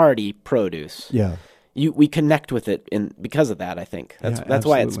is a hardy produce. Yeah. We connect with it because of that, I think. That's why it's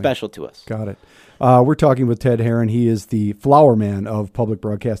absolutely. special to us. Got it. We're talking with Ted Herron. He is the flower man of public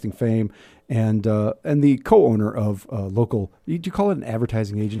broadcasting fame and the co-owner of local. Did you call it an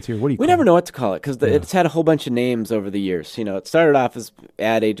advertising agency, or what do you call it? We never know what to call it because it's had a whole bunch of names over the years. It started off as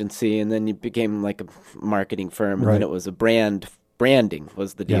ad agency, and then it became like a marketing firm, and then it was a branding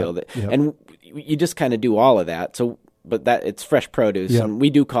was the deal. And you just kind of do all of that. So, but it's fresh produce, and we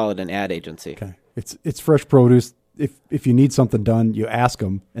do call it an ad agency. Okay, it's fresh produce. If you need something done, you ask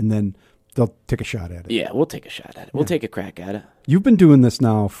them, and then they'll take a shot at it. Yeah, we'll take a shot at it. We'll take a crack at it. You've been doing this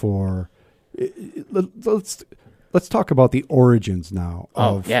now for let's talk about the origins now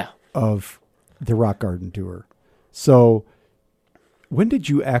Oh, yeah. of the Rock Garden Tour. So, when did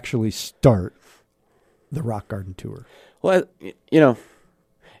you actually start the Rock Garden Tour? Well,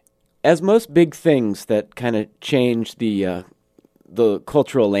 as most big things that kind of change the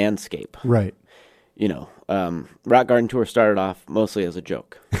cultural landscape, Right. Rock Garden Tour started off mostly as a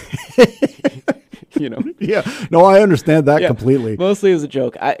joke. Yeah. No, I understand that Yeah, completely. Mostly as a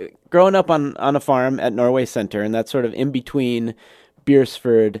joke. Growing up on a farm at Norway Center, and that's sort of in between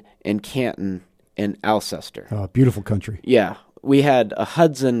Beersford and Canton and Alcester. Beautiful country. Yeah. We had a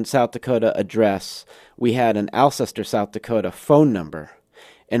Hudson, South Dakota address. We had an Alcester, South Dakota phone number.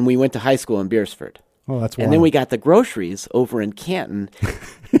 And we went to high school in Beersford. Oh, that's And then we got the groceries over in Canton.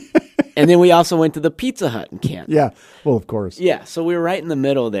 And then we also went to the Pizza Hut in Canton. Yeah. Well, of course. Yeah, so we were right in the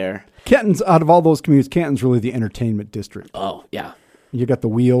middle there. Canton's, out of all those communities, Canton's really the entertainment district. Oh, yeah. You got the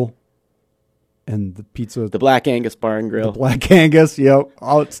Wheel and the pizza. The Black Angus Bar and Grill. Black Angus. Yep.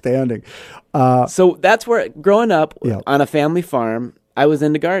 Outstanding. So that's where, growing up Yeah. on a family farm, I was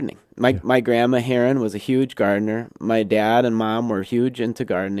into gardening. My grandma Heron was a huge gardener. My dad and mom were huge into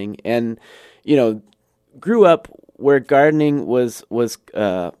gardening, and grew up where gardening was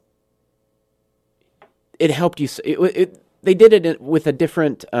it helped you. They did it with a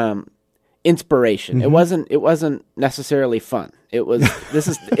different inspiration. Mm-hmm. It wasn't necessarily fun.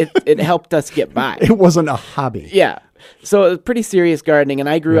 It helped us get by. It wasn't a hobby. Yeah. So it was pretty serious gardening, and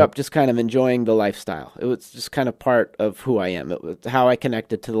I grew up just kind of enjoying the lifestyle. It was just kind of part of who I am. It was how I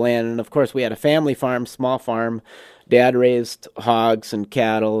connected to the land. And, of course, we had a family farm, small farm. Dad raised hogs and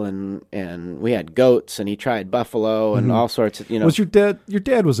cattle, and we had goats, and he tried buffalo and all sorts of, Was your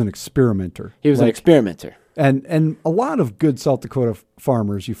dad was an experimenter. He was an experimenter. And a lot of good South Dakota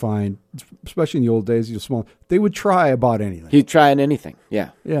farmers you find, especially in the old days, small, they would try about anything. He'd try anything, yeah.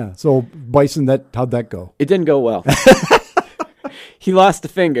 Yeah. So bison, how'd that go? It didn't go well. He lost a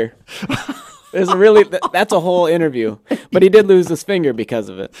finger. That's a whole interview. But he did lose his finger because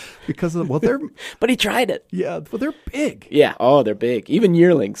of it. Because they're But he tried it. they're big. Yeah. Oh, they're big. Even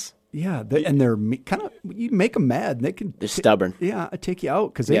yearlings. Yeah, they're kind of, you make them mad, and They're stubborn. Yeah, take you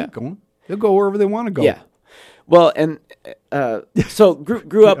out because they Yeah. ain't going. They'll go wherever they want to go. Yeah. Well, and so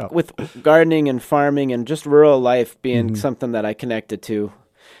grew up with gardening and farming and just rural life being something that I connected to.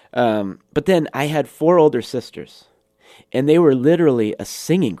 But then I had 4 older sisters, and they were literally a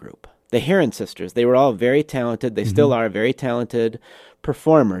singing group. The Heron sisters. They were all very talented. They still are very talented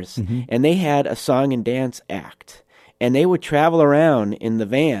performers. And they had a song and dance act. And they would travel around in the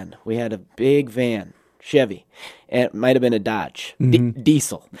van. We had a big van, Chevy. And it might have been a Dodge,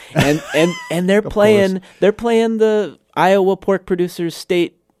 diesel. And they're playing the Iowa Pork Producers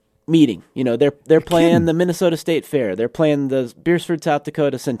State meeting. They're playing the Minnesota State Fair. They're playing the Beersford, South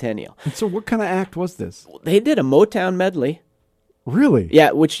Dakota Centennial. And so what kind of act was this? They did a Motown medley. Really?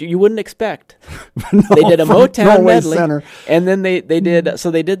 Yeah, which you wouldn't expect. No, They did a from Motown Norway medley, Center. and then they did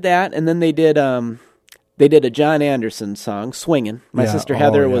that, and then they did a John Anderson song, "Swingin'." My Yeah, sister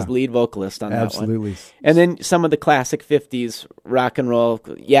Heather was yeah. lead vocalist on that one. Absolutely. And then some of the classic '50s rock and roll,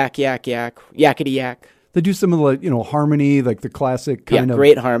 yak yak yak, yakety yak. They do some of the harmony, like the classic kind of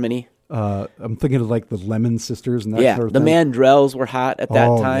Great harmony. I'm thinking of like the Lemon Sisters and that Yeah, sort of the thing. Mandrells were hot at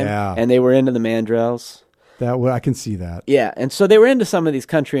that time, yeah. and they were into the Mandrells. I can see that. Yeah, and so they were into some of these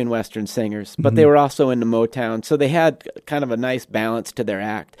country and western singers, but they were also into Motown, so they had kind of a nice balance to their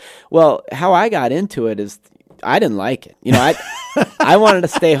act. Well, how I got into it is I didn't like it. I wanted to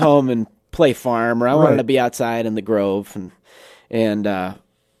stay home and play farm, or I wanted Right. to be outside in the grove,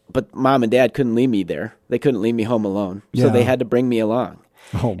 but Mom and Dad couldn't leave me there. They couldn't leave me home alone, so Yeah. they had to bring me along.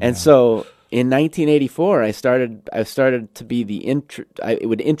 Oh, man. And so in 1984, I started to be I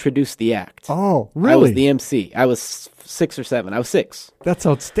would introduce the act. Oh, really? I was the MC. I was 6 or 7. I was 6. That's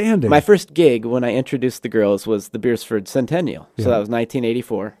outstanding. My first gig when I introduced the girls was the Beersford Centennial. So that was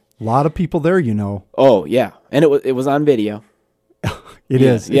 1984. A lot of people there, Oh, yeah. And it was on video. It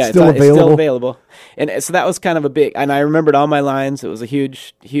is. Yeah, It's still available. It's still available. And so that was kind of a big, and I remembered all my lines. It was a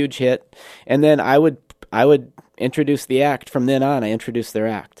huge, huge hit. And then I would introduce the act. From then on, I introduced their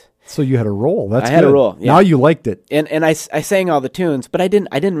act. So you had a role. That's I had a good. role, yeah. Now you liked it. And I sang all the tunes, but I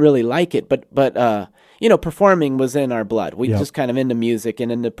didn't really like it. But performing was in our blood. We Yep. just kind of into music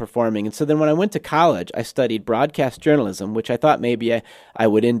and into performing. And so then when I went to college, I studied broadcast journalism, which I thought maybe I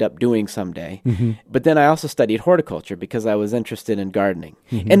would end up doing someday. But then I also studied horticulture because I was interested in gardening.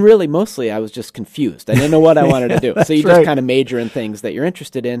 And really, mostly, I was just confused. I didn't know what I wanted to do. So you just right. kind of major in things that you're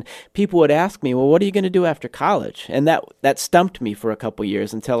interested in. People would ask me, well, what are you going to do after college? And that stumped me for a couple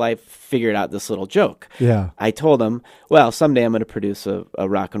years until I figured out this little joke. Yeah. I told them, well, someday I'm going to produce a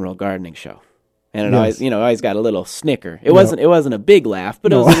rock and roll gardening show. And it Yes. always, always got a little snicker. It wasn't a big laugh,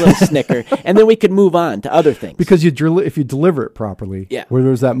 but it was a little snicker. And then we could move on to other things. Because if you deliver it properly, Yeah. where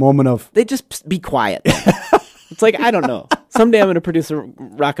there's that moment of, They just be quiet. It's like, I don't know. Someday I'm going to produce a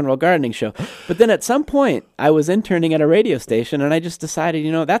rock and roll gardening show. But then at some point, I was interning at a radio station, and I just decided,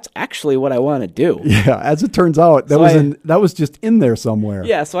 that's actually what I want to do. yeah, as it turns out, that was just in there somewhere.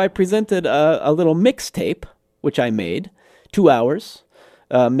 Yeah, so I presented a little mixtape, which I made, 2 hours,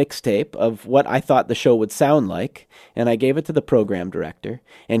 mixtape of what I thought the show would sound like, and I gave it to the program director,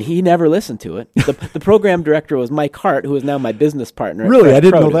 and he never listened to it. The program director was Mike Hart, who is now my business partner. at Really? Fresh I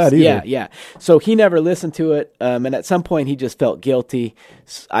didn't know Produce. that either. Yeah. So he never listened to it, and at some point he just felt guilty.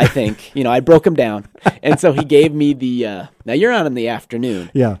 I think, I broke him down, and so he gave me the. Now you're on in the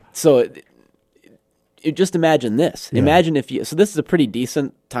afternoon. Yeah. So. Just imagine this. Imagine if you. So this is a pretty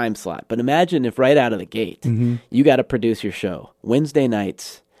decent time slot, but imagine if right out of the gate you got to produce your show Wednesday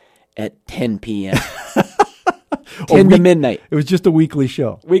nights at 10 p.m. 10 to midnight. It was just a weekly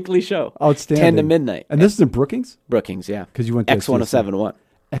show. Weekly show. Outstanding. 10 to midnight. And this is in Brookings? Brookings, yeah. 'Cause you went to X1071.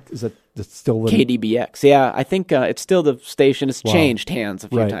 Is that's still the KDBX. Yeah, I think it's still the station. It's changed hands a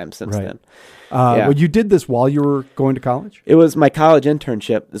few times since then. Yeah. Well, you did this while you were going to college? It was my college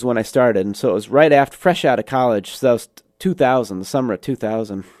internship is when I started, and so it was right after, fresh out of college. So that was 2000, the summer of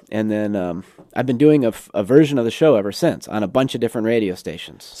 2000, and then I've been doing a version of the show ever since on a bunch of different radio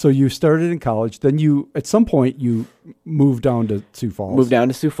stations. So you started in college, then at some point you moved down to Sioux Falls. Moved down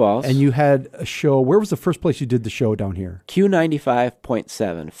to Sioux Falls. And you had a show. Where was the first place you did the show down here?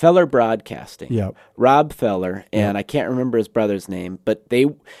 Q95.7, Feller Broadcasting. Yep. Rob Feller, and I can't remember his brother's name, but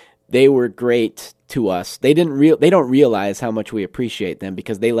they were great to us. They don't realize how much we appreciate them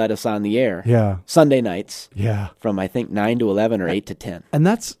because they let us on the air. Yeah. Sunday nights. Yeah. From I think 9 to 11 or 8 to 10. And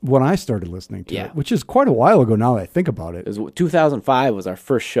that's when I started listening to Yeah. it, which is quite a while ago now that I think about it. It was 2005 was our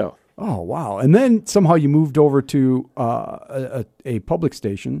first show. Oh, wow. And then somehow you moved over to a public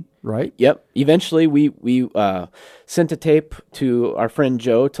station, right? Yep. Eventually, we sent a tape to our friend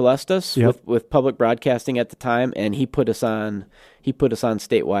Joe Telestas Yep. with public broadcasting at the time, and he put us on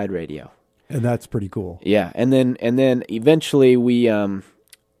statewide radio. And that's pretty cool. Yeah, and then eventually we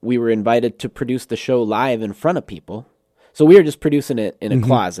were invited to produce the show live in front of people. So we were just producing it in a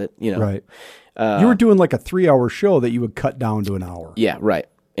closet, Right. You were doing like a 3-hour show that you would cut down to an hour. Yeah, right.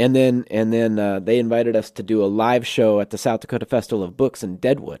 And then they invited us to do a live show at the South Dakota Festival of Books in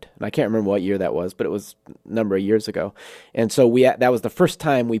Deadwood. And I can't remember what year that was, but it was a number of years ago. And so that was the first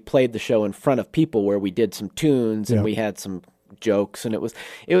time we played the show in front of people where we did some tunes and Yeah. we had some jokes, and it was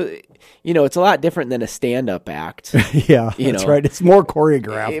it's a lot different than a stand-up act. Yeah, that's right. It's more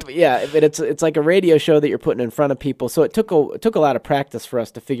choreographed. Yeah, but it's like a radio show that you're putting in front of people. So it took a lot of practice for us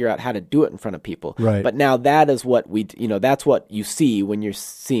to figure out how to do it in front of people. Right. But now that is what that's what you see when you're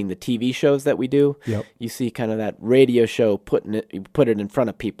seeing the TV shows that we do. Yep. You see kind of that radio show put it in front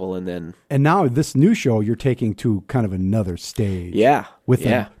of people, and then And now this new show you're taking to kind of another stage. With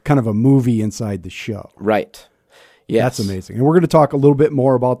yeah. a kind of a movie inside the show. Right. Yes. That's amazing. And we're going to talk a little bit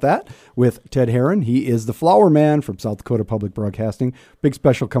more about that with Ted Herron. He is the Flower Man from South Dakota Public Broadcasting. Big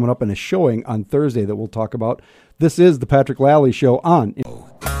special coming up and a showing on Thursday that we'll talk about. This is the Patrick Lally Show on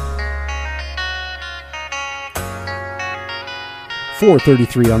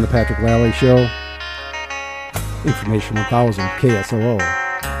 433 on the Patrick Lally Show. Information 1000 KSOO.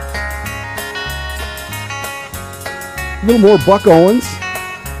 A little more Buck Owens.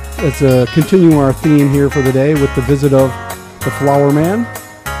 Let's continue our theme here for the day with the visit of the Flower Man,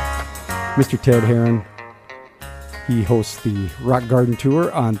 Mr. Ted Herron. He hosts the Rock Garden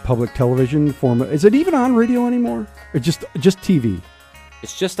Tour on public television. Is it even on radio anymore? Or just TV?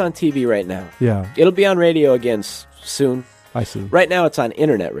 It's just on TV right now. Yeah, It'll be on radio again soon. I see. Right now it's on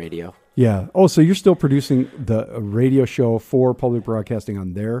internet radio. Yeah. Oh, so you're still producing the radio show for public broadcasting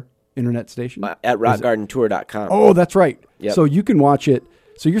on their internet station? At rockgardentour.com. Oh, that's right. Yep. So you can watch it.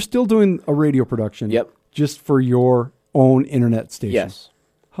 So you're still doing a radio production. Yep. Just for your own internet station. Yes.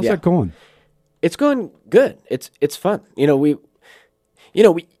 How's Yeah. that going? It's going good. It's fun. You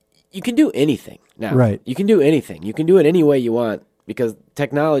can do anything now. Right. You can do anything. You can do it any way you want because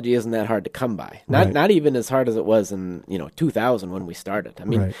technology isn't that hard to come by. Not even as hard as it was in 2000 when we started. I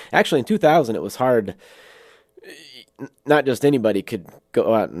mean, Right. actually in 2000 it was hard. Not just anybody could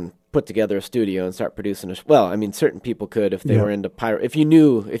go out and put together a studio and start producing certain people could if they Yeah. were into pirate. If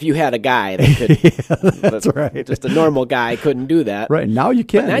you had a guy that could. That's right. Just a normal guy couldn't do that. Right. Now you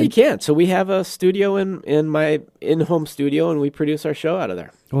can. But now you can. So we have a studio in my in-home studio, and we produce our show out of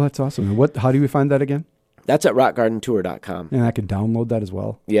there. Oh, that's awesome. And how do we find that again? That's at rockgardentour.com. And I can download that as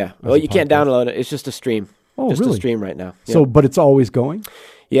well. Yeah. As Well, a you can't podcast. download it. It's just a stream. Oh, just really? a stream right now. Yeah. So, but it's always going?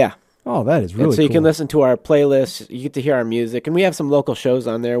 yeah. Oh, that is And really so you cool. can listen to our playlist. You get to hear our music, and we have some local shows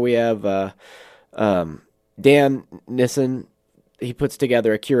on there. We have Dan Nissen. He puts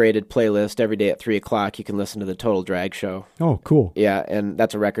together a curated playlist every day at 3:00. You can listen to the Total Drag Show. Oh, cool. Yeah, and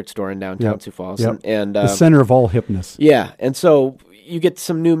that's a record store in downtown Yep. Sioux Falls. Yep. And The center of all hipness. yeah, and so you get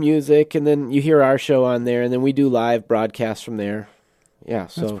some new music, and then you hear our show on there, and then we do live broadcasts from there. Yeah,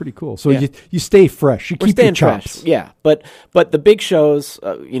 so That's pretty cool. So yeah. you stay fresh. You we're keep your staying fresh. chops. Yeah, but the big shows,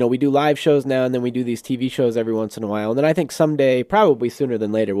 we do live shows now, and then we do these TV shows every once in a while, and then I think someday, probably sooner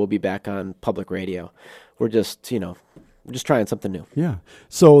than later, we'll be back on public radio. We're just we're just trying something new. Yeah.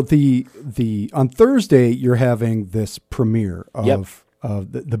 So the on Thursday you're having this premiere of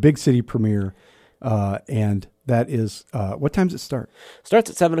Yep. the big city premiere, and that is what time does it start? Starts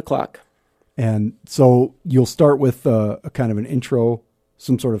at 7:00. And so you'll start with a kind of an intro,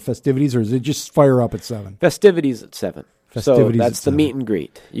 some sort of festivities, or is it just fire up at 7? Festivities at 7. Festivities so at that's the 7. meet and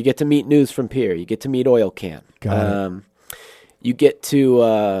greet. You get to meet News from Pierre. You get to meet Oil Can. Got it. You get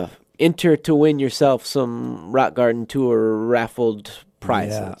to enter to win yourself some Rock Garden Tour raffled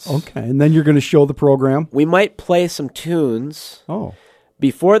prizes. Yeah. Okay. And then you're going to show the program. We might play some tunes Oh,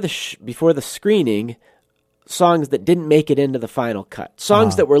 before the screening. Songs that didn't make it into the final cut.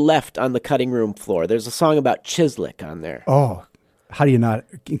 Songs that were left on the cutting room floor. There's a song about Chislick on there. oh. How do you not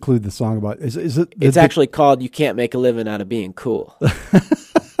include the song about? Is it? It's actually called "You Can't Make a Living Out of Being Cool,"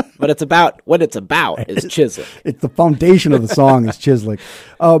 but it's about what it's about is Chislick. It's the foundation of the song is Chislick,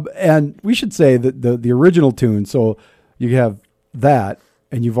 and we should say that the original tune. So you have that,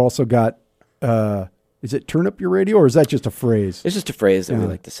 and you've also got. Is it "Turn Up Your Radio" or is that just a phrase? It's just a phrase that we Yeah.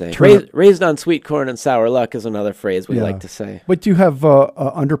 like to say. Turn up- Raised on sweet corn and sour luck is another phrase we Yeah. like to say. But you have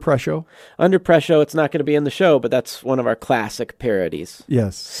Under Pressure. Under Pressure, it's not going to be in the show, but that's one of our classic parodies.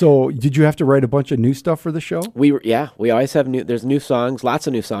 Yes. So did you have to write a bunch of new stuff for the show? We always have there's new songs, lots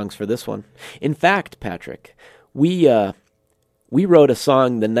of new songs for this one. In fact, Patrick, we wrote a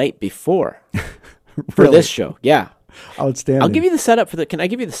song the night before for Really? this show. Yeah. Outstanding. I'll give you the setup can I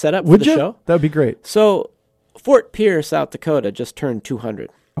give you the setup Would for the you? show? That'd be great. So, Fort Pierre, South Dakota just turned 200.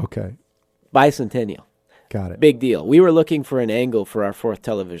 Okay. Bicentennial. Got it. Big deal. We were looking for an angle for our 4th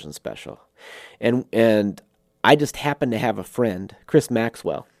television special. And I just happened to have a friend, Chris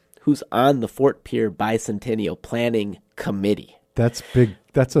Maxwell, who's on the Fort Pierre Bicentennial Planning Committee. That's big.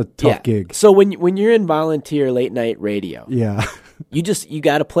 That's a tough gig. So when you're in volunteer late night radio, Yeah. you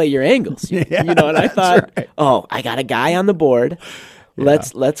got to play your angles. Yeah, And I thought, oh, I got a guy on the board.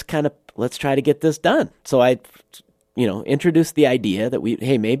 Let's try to get this done. So I introduced the idea that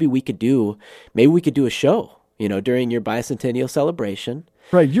maybe we could do a show, during your bicentennial celebration.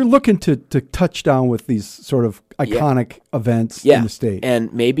 Right. You're looking to touch down with these sort of iconic events Yeah. in the state.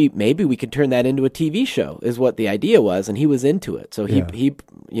 And maybe we could turn that into a TV show is what the idea was, and he was into it. So he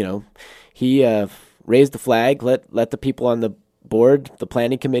raised the flag, let the people on the board, the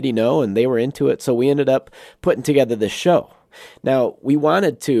planning committee know, and they were into it. So we ended up putting together this show. Now, we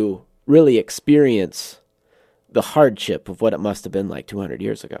wanted to really experience the hardship of what it must have been like 200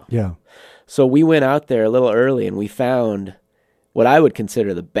 years ago. Yeah. So we went out there a little early and we found what I would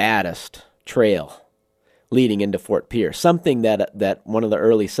consider the baddest trail leading into Fort Pierre, something that one of the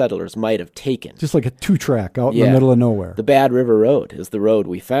early settlers might have taken. Just like a 2-track out in the Yeah. middle of nowhere. The Bad River Road is the road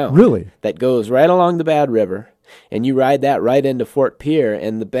we found. Really? That goes right along the Bad River, and you ride that right into Fort Pierre,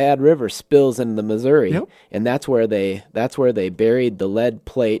 and the Bad River spills into the Missouri, Yep. and that's where they buried the lead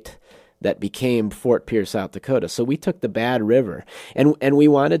plate that became Fort Pierre, South Dakota. So we took the Bad River, and we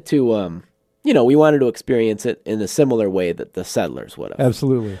wanted to experience it in a similar way that the settlers would have.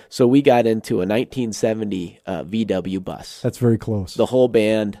 Absolutely. So we got into a 1970 VW bus. That's very close. The whole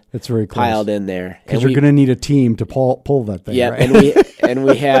band That's very close. piled in there. Because And you're going to need a team to pull that thing. Yeah, right? and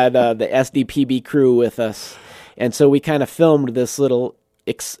we had the SDPB crew with us, and so we kind of filmed this little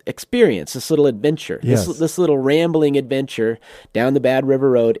experience, this little adventure, Yes. this little rambling adventure down the Bad River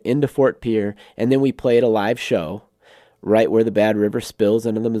Road into Fort Pierre, and then we played a live show right where the Bad River spills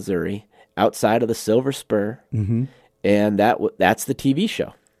into the Missouri, outside of the Silver Spur, and that's the TV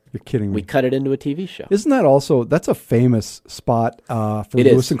show. You're kidding me. We cut it into a TV show. Isn't that also, that's a famous spot for It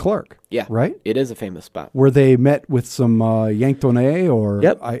is. Lewis and Clark? Yeah, Right? It is a famous spot. Where they met with some Yanktonais, or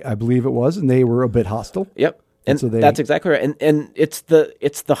Yep. I believe it was, and they were a bit hostile. Yep. And so they- that's exactly right. And it's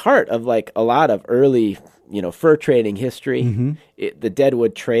the heart of like a lot of early, fur trading history. Mm-hmm. The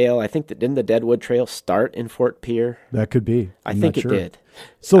Deadwood Trail, didn't the Deadwood Trail start in Fort Pierre? That could be. I I'm think not it sure. did.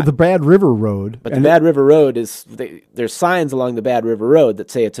 So the Bad River Road. But the Bad River Road there's signs along the Bad River Road that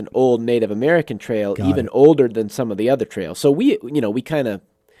say it's an old Native American trail, Got even it. older than some of the other trails. So we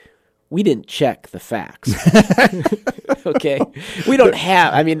we didn't check the facts. Okay, we don't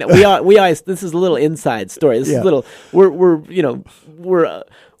have. I mean, we always. This is a little inside story. This is a little. We're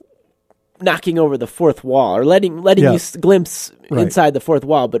knocking over the fourth wall, or letting you glimpse inside the fourth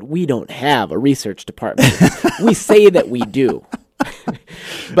wall. But we don't have a research department. We say that we do.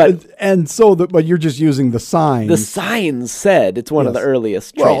 But but you're just using the signs. The signs said it's one of the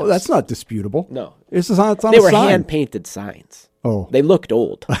earliest trails. Well, that's not disputable. No, it's on they a were sign. hand painted signs. Oh, they looked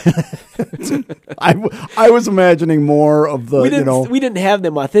old. I was imagining more of the. We didn't have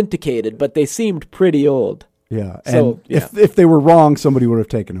them authenticated, but they seemed pretty old. Yeah, So, and if they were wrong, somebody would have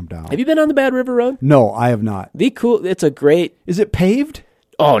taken them down. Have you been on the Bad River Road? No, I have not. It's a great. Is it paved?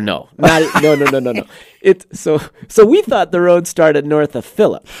 Oh no, no. So we thought the road started north of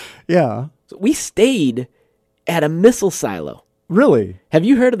Phillip. Yeah. So we stayed at a missile silo. Really? Have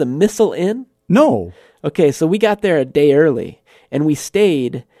you heard of the Missile Inn? No. Okay, so we got there a day early, and we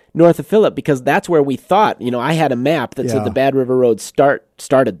stayed north of Phillip because that's where we thought. I had a map that said the Bad River Road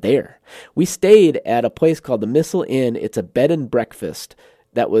started there. We stayed at a place called the Missile Inn. It's a bed and breakfast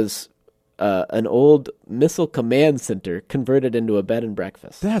that was an old missile command center converted into a bed and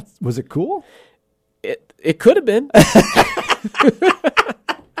breakfast. Was it cool? It could have been.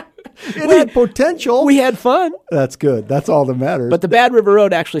 It had potential. We had fun. That's good. That's all that matters. But the Bad River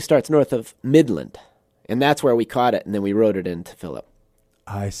Road actually starts north of Midland, and that's where we caught it, and then we rode it into Phillip.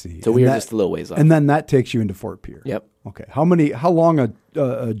 I see. So we were just a little ways off. And then that takes you into Fort Pierre. Yep. Okay. How long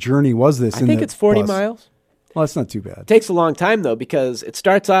a journey was this? I think it's 40 miles. Well, that's not too bad. It takes a long time though because it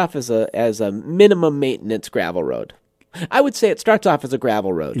starts off as a minimum maintenance gravel road. I would say it starts off as a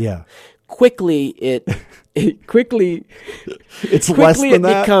gravel road. Yeah. Quickly it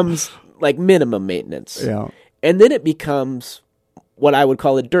becomes like minimum maintenance. Yeah. And then it becomes what I would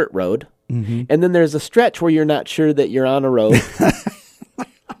call a dirt road. Mm-hmm. And then there's a stretch where you're not sure that you're on a road.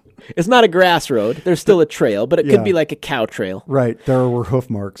 It's not a grass road. There's still a trail, but it could be like a cow trail. Right. There were hoof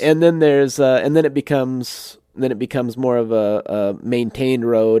marks. And then there's and then it becomes more of a maintained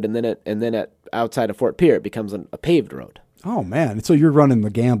road, and then at outside of Fort Pierre it becomes a paved road. Oh man! So you're running the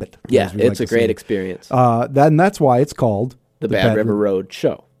gambit. Yeah, it's a great experience. Then that's why it's called the Bad River Road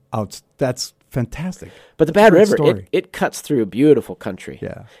Show. That's fantastic. But the Bad River, it cuts through a beautiful country.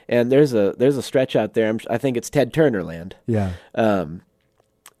 Yeah. And there's a stretch out there. I think it's Ted Turner land. Yeah.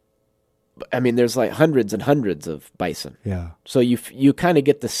 I mean, there's like hundreds and hundreds of bison. Yeah. So you kind of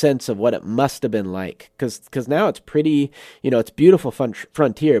get the sense of what it must have been like, because now it's pretty, it's beautiful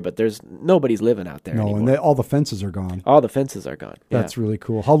frontier, but nobody's living out there anymore. And all the fences are gone. All the fences are gone. That's really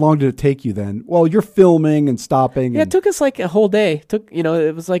cool. How long did it take you then? Well, you're filming and stopping. Yeah, it took us like a whole day.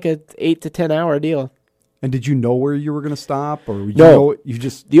 It was like a 8 to 10 hour deal. And did you know where you were going to stop, or no? You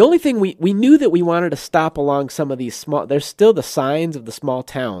just the only thing we knew that we wanted to stop along some of these small. There's still the signs of the small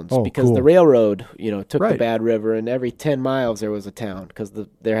towns because the railroad, took the Bad River, and every 10 miles there was a town because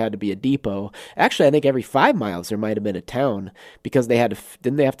there had to be a depot. Actually, I think every 5 miles there might have been a town because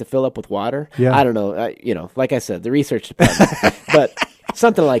didn't they have to fill up with water? Yeah. I don't know. Like I said, the research department, but.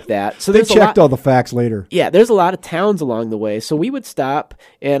 Something like that. So they checked all the facts later. Yeah, there's a lot of towns along the way. So we would stop,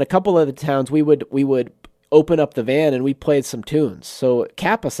 and a couple of the towns we would open up the van and we played some tunes. So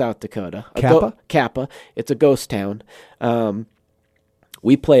Kappa, South Dakota. Kappa. It's a ghost town.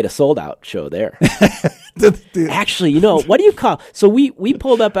 We played a sold-out show there. Actually, what do you call? So we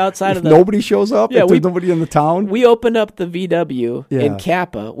pulled up outside of the. Nobody shows up. Yeah, there's nobody in the town. We opened up the VW in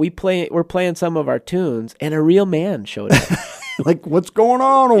Kappa. We're playing some of our tunes, and a real man showed up. Like, what's going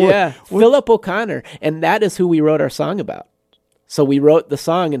on? Philip O'Connor, and that is who we wrote our song about. So we wrote the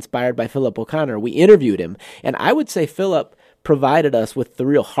song inspired by Philip O'Connor. We interviewed him, and I would say Philip provided us with the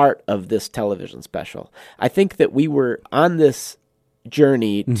real heart of this television special. I think that we were on this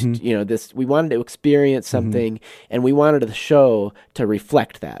journey we wanted to experience something, and we wanted the show to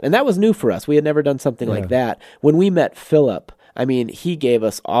reflect that, and that was new for us. We had never done something like that. When we met Philip, I mean, he gave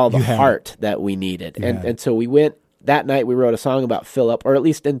us all the heart that we needed, and so we went. That night we wrote a song about Philip, or at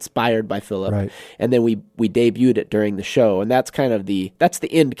least inspired by Philip, and then we debuted it during the show, and that's kind of the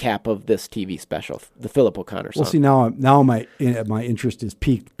end cap of this TV special, the Philip O'Connor song. Well, see, now my interest is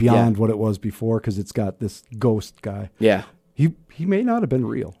peaked beyond what it was before because it's got this ghost guy. Yeah, he may not have been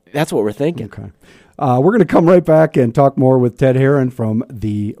real. That's what we're thinking. Okay, we're going to come right back and talk more with Ted Herron from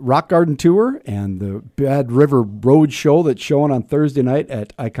the Rock Garden Tour and the Bad River Road Show that's showing on Thursday night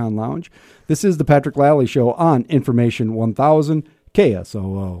at Icon Lounge. This is the Patrick Lally Show on Information 1000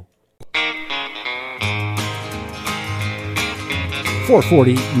 KSOO.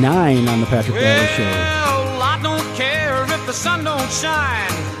 4:49 on the Patrick Lally Show. Well, I don't care if the sun don't shine.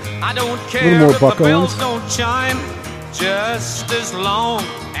 I don't care more if Buck the bells Owens. don't chime. Just as long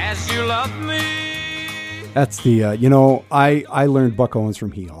as you love me. That's the I learned Buck Owens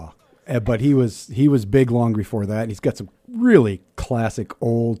from Hee Haw, but he was big long before that. He's got some really classic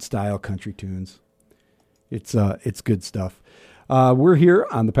old style country tunes. It's good stuff. We're here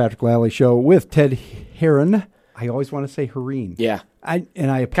on the Patrick Lally Show with Ted Herron. I always want to say Hereen. Yeah. I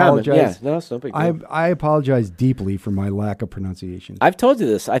apologize. Yeah, no, it's no big deal. I apologize deeply for my lack of pronunciation. I've told you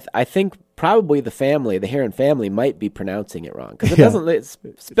this. I think probably the Heron family might be pronouncing it wrong because it's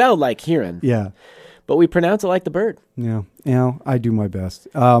spelled like Heron. Yeah. But we pronounce it like the bird. Yeah, I do my best.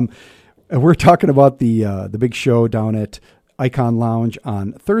 We're talking about the big show down at Icon Lounge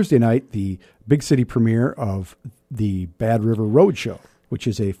on Thursday night, the big city premiere of the Bad River Road Show, which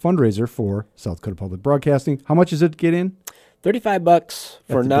is a fundraiser for South Dakota Public Broadcasting. How much is it to get in? $35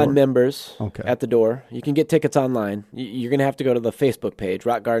 for non-members at the door. You can get tickets online. You're going to have to go to the Facebook page,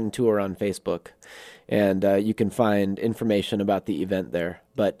 Rock Garden Tour on Facebook, and you can find information about the event there.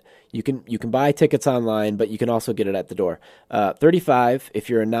 But you can buy tickets online, but you can also get it at the door. $35 if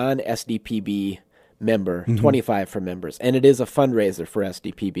you're a non-SDPB member, $25 for members, and it is a fundraiser for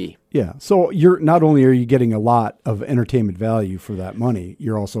SDPB. Yeah, so you're not only are you getting a lot of entertainment value for that money,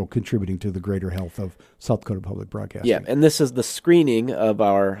 you're also contributing to the greater health of South Dakota Public Broadcasting. Yeah, and this is the screening of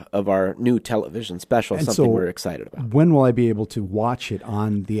our new television special, and something so we're excited about. When will I be able to watch it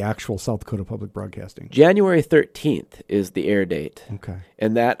on the actual South Dakota Public Broadcasting? January 13th is the air date. Okay.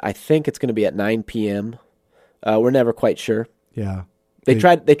 And that, I think it's going to be at 9 p.m. We're never quite sure. Yeah. They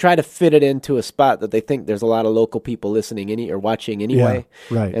try to fit it into a spot that they think there's a lot of local people listening or watching anyway.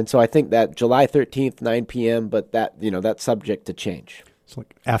 Yeah, right. And so I think that July 13th, 9 p.m., but that's subject to change. It's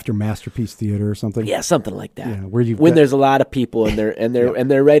like after Masterpiece Theater or something. Yeah, something like that. Yeah, when there's a lot of people and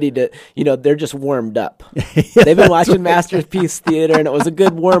they're ready to, they're just warmed up. They've been watching Masterpiece Theater and it was a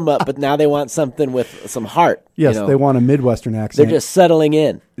good warm up, but now they want something with some heart. Yes, they want a Midwestern accent. They're just settling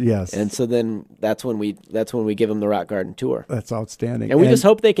in. Yes, and so then that's when we give them the Rock Garden Tour. That's outstanding, and we just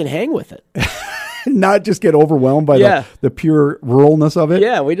hope they can hang with it, not just get overwhelmed by the pure ruralness of it.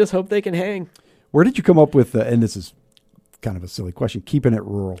 Yeah, we just hope they can hang. Where did you come up with? And this is kind of a silly question, keeping it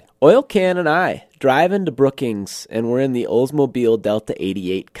rural. Oil Can and I driving to Brookings, and we're in the Oldsmobile Delta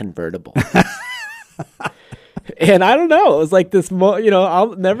 88 convertible. And I don't know, it was like this,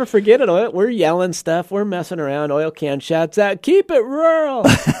 I'll never forget it. We're yelling stuff, we're messing around. Oil Can shouts out, "Keep it rural."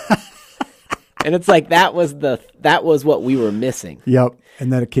 And it's like that was what we were missing. Yep.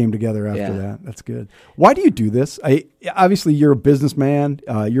 And then it came together after that. That's good. Why do you do this? Obviously you're a businessman,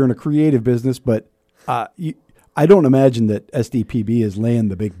 you're in a creative business, but I don't imagine that SDPB is laying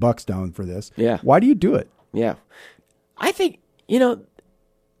the big bucks down for this. Yeah. Why do you do it? Yeah. I think,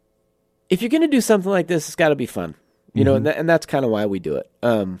 if you're going to do something like this, it's got to be fun. And that's kind of why we do it.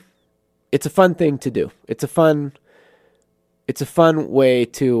 It's a fun thing to do. It's a fun way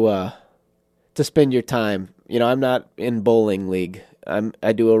to spend your time. I'm not in bowling league.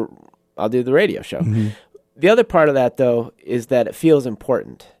 I'll do the radio show. Mm-hmm. The other part of that though is that it feels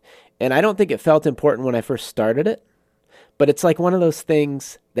important. And I don't think it felt important when I first started it, but it's like one of those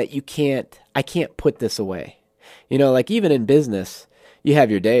things that I can't put this away. Like even in business, you have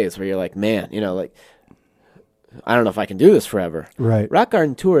your days where you're like, man, I don't know if I can do this forever. Right. Rock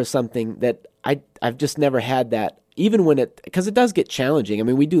Garden Tour is something that I've just never had that, even because it does get challenging. I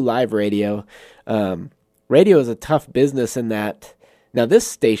mean, we do live radio. Radio is a tough business in that. Now, this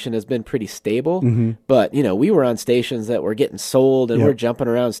station has been pretty stable, but, we were on stations that were getting sold, and we're jumping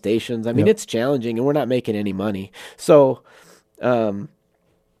around stations. I mean, it's challenging, and we're not making any money. So, there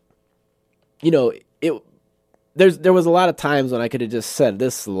was a lot of times when I could have just said,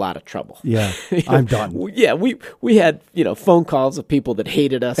 this is a lot of trouble. Yeah, I'm done. Yeah, we had, phone calls of people that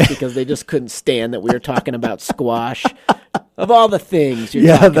hated us because they just couldn't stand that we were talking about squash. Of all the things you're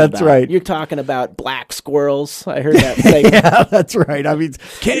talking about. Yeah, that's right. You're talking about black squirrels. I heard that segment. Yeah, that's right. I mean,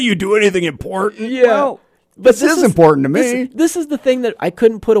 can't you do anything important? Yeah. Well, this is important to me. This is the thing that I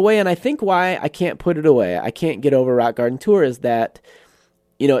couldn't put away, and I think why I can't put it away, I can't get over Rock Garden Tour, is that,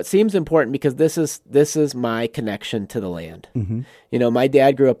 it seems important because this is my connection to the land. Mm-hmm. My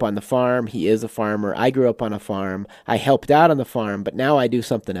dad grew up on the farm. He is a farmer. I grew up on a farm. I helped out on the farm, but now I do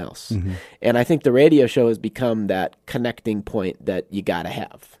something else. Mm-hmm. And I think the radio show has become that connecting point that you got to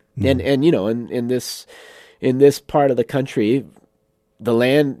have. Mm-hmm. And in this part of the country, the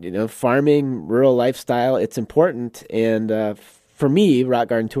land, farming, rural lifestyle, it's important. And for me, Rock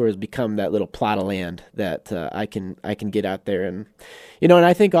Garden Tour has become that little plot of land that I can get out there and, and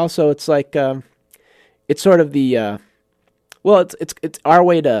I think also it's like it's sort of the it's our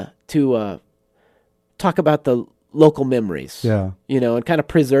way to talk about the local memories, and kind of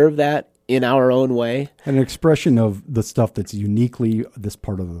preserve that in our own way. An expression of the stuff that's uniquely this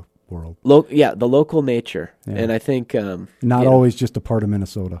part of the world. The local nature. Yeah. And I think... Not always just a part of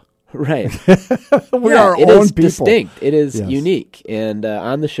Minnesota. Right. We are our it own is people. distinct. It is Yes. unique. And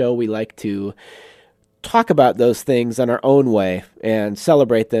on the show, we like to talk about those things in our own way and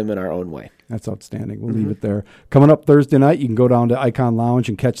celebrate them in our own way. That's outstanding. We'll leave it there. Coming up Thursday night, you can go down to Icon Lounge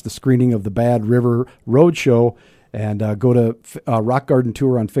and catch the screening of the Bad River Road Show. And go to Rock Garden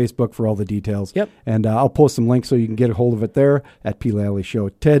Tour on Facebook for all the details. Yep. And I'll post some links so you can get a hold of it there at P. Lally Show.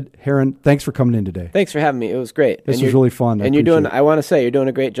 Ted Herron, thanks for coming in today. Thanks for having me. It was great. This was really fun. And you're doing, I want to say, you're doing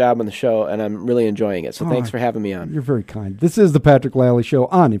a great job on the show, and I'm really enjoying it. So thanks for having me on. You're very kind. This is the Patrick Lally Show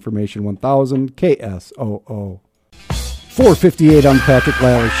on Information 1000 KSOO. 458 on the Patrick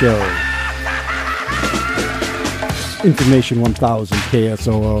Lally Show. Information 1000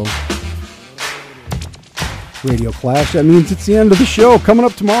 KSOO. Radio Clash. That means it's the end of the show. Coming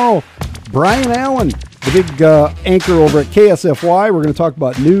up tomorrow, Brian Allen, the big anchor over at KSFY. We're going to talk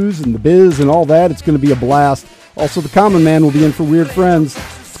about news and the biz and all that. It's going to be a blast. Also, the Common Man will be in for Weird Friends.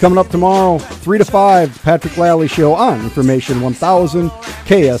 It's coming up tomorrow, 3 to 5, Patrick Lally Show on Information 1000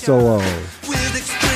 KSOO.